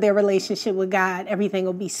because of their relationship with God, everything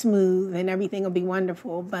will be smooth and everything will be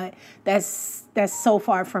wonderful. But that's so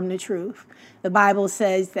far from the truth. The Bible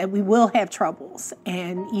says that we will have troubles.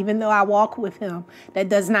 And even though I walk with him, that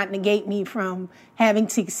does not negate me from having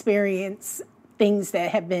to experience things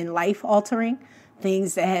that have been life-altering,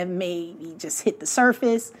 things that have made me just hit the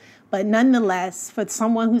surface. But nonetheless, for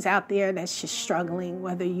someone who's out there that's just struggling,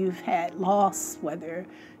 whether you've had loss, whether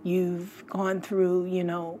you've gone through, you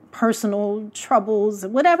know, personal troubles,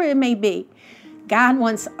 whatever it may be, God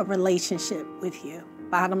wants a relationship with you,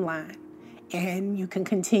 bottom line. And you can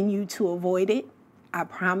continue to avoid it. I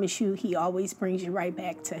promise you, he always brings you right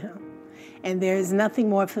back to him. And there's nothing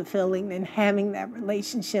more fulfilling than having that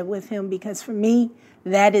relationship with him, because for me,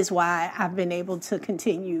 that is why I've been able to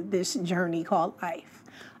continue this journey called life.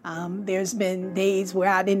 There's been days where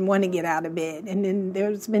I didn't want to get out of bed. And then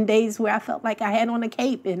there's been days where I felt like I had on a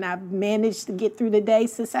cape and I've managed to get through the day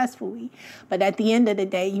successfully. But at the end of the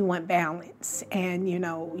day, you want balance. And, you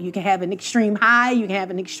know, you can have an extreme high, you can have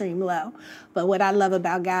an extreme low. But what I love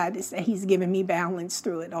about God is that he's given me balance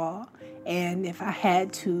through it all. And if I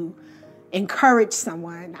had to encourage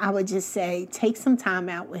someone, I would just say, take some time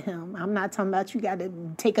out with him. I'm not talking about you got to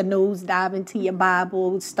take a nosedive into your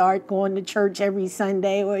Bible, start going to church every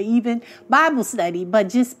Sunday or even Bible study, but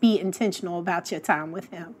just be intentional about your time with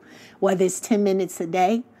him. Whether it's 10 minutes a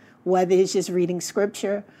day, whether it's just reading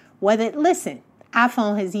scripture, listen,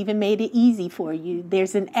 iPhone has even made it easy for you.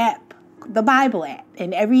 There's an app, the Bible app,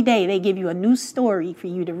 and every day they give you a new story for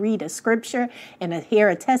you to read a scripture and hear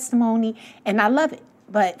a testimony, and I love it.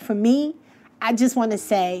 But for me, I just want to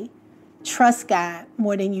say, trust God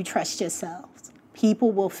more than you trust yourselves.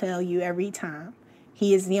 People will fail you every time.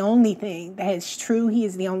 He is the only thing that is true. He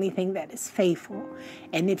is the only thing that is faithful.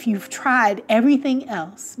 And if you've tried everything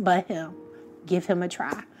else but him, give him a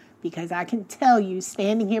try. Because I can tell you,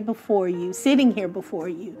 sitting here before you,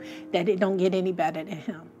 that it don't get any better than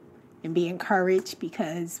him. And be encouraged,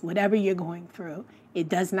 because whatever you're going through, it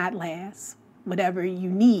does not last. Whatever you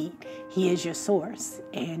need, he is your source,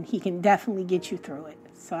 and he can definitely get you through it.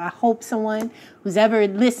 So I hope someone who's ever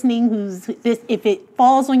listening, if it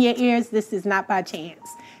falls on your ears, this is not by chance.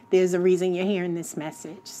 There's a reason you're hearing this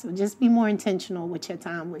message. So just be more intentional with your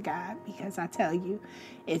time with God, because I tell you,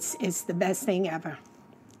 it's the best thing ever.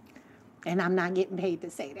 And I'm not getting paid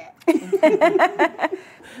to say that.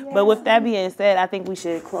 But with that being said, I think we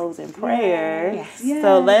should close in prayer. Yes. Yes.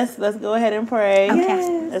 So let's go ahead and pray.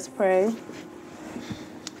 Okay. Let's pray.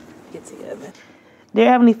 Get together. Dear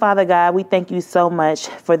Heavenly Father God, we thank you so much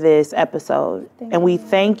for this episode. And we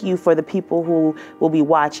thank you for the people who will be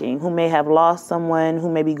watching, who may have lost someone, who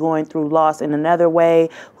may be going through loss in another way,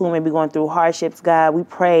 who may be going through hardships, God. We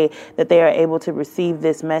pray that they are able to receive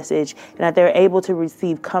this message and that they're able to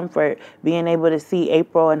receive comfort, being able to see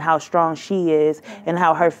April and how strong she is and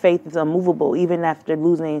how her faith is unmovable, even after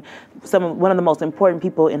losing one of the most important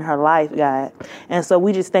people in her life, God. And so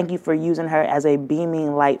we just thank you for using her as a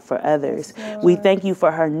beaming light for others. We thank you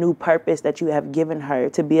for her new purpose that you have given her,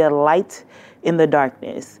 to be a light in the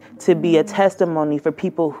darkness, to be a testimony for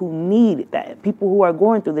people who need that, people who are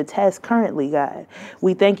going through the test currently, God.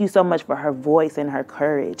 We thank you so much for her voice and her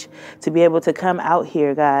courage to be able to come out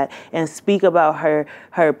here, God, and speak about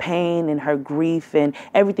her pain and her grief and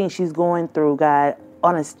everything she's going through, God,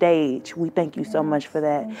 on a stage. We thank you so much for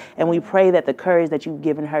that. And we pray that the courage that you've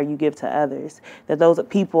given her, you give to others, that those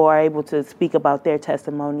people are able to speak about their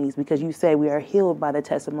testimonies, because you say we are healed by the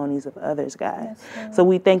testimonies of others, God. So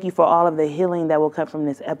we thank you for all of the healing that will come from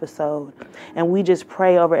this episode. And we just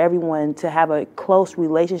pray over everyone to have a close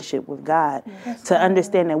relationship with God, to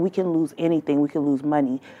understand that we can lose anything. We can lose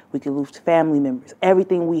money. We can lose family members.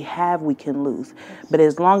 Everything we have, we can lose. But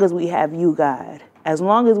as long as we have you, God, as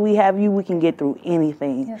long as we have you, we can get through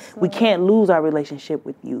anything. We can't lose our relationship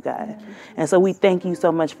with you, God. And so we thank you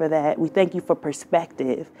so much for that. We thank you for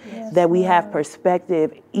perspective, that we have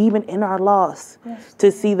perspective even in our loss,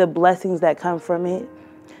 to see the blessings that come from it,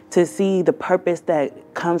 to see the purpose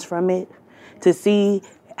that comes from it, to see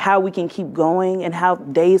how we can keep going and how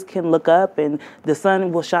days can look up and the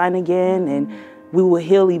sun will shine again and we will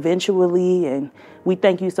heal eventually. And we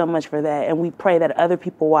thank you so much for that. And we pray that other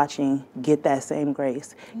people watching get that same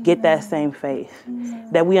grace, get that same faith,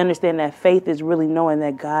 that we understand that faith is really knowing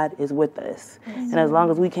that God is with us. And as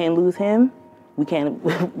long as we can't lose him,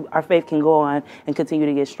 our faith can go on and continue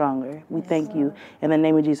to get stronger. We thank you. In the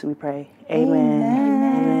name of Jesus, we pray. Amen.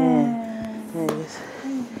 Amen. Yes.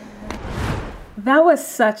 That was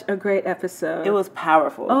such a great episode. It was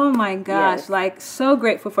powerful. Oh my gosh. Yes. Like, so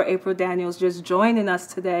grateful for April Daniels just joining us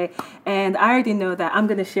today. And I already know that I'm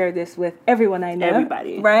going to share this with everyone I know.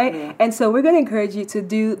 Everybody. Right? Yeah. And so we're going to encourage you to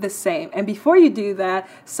do the same. And before you do that,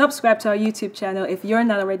 subscribe to our YouTube channel if you're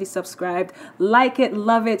not already subscribed. Like it,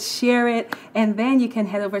 love it, share it. And then you can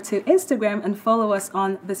head over to Instagram and follow us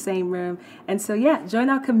on The Same Room. And so, yeah, join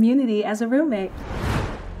our community as a roommate.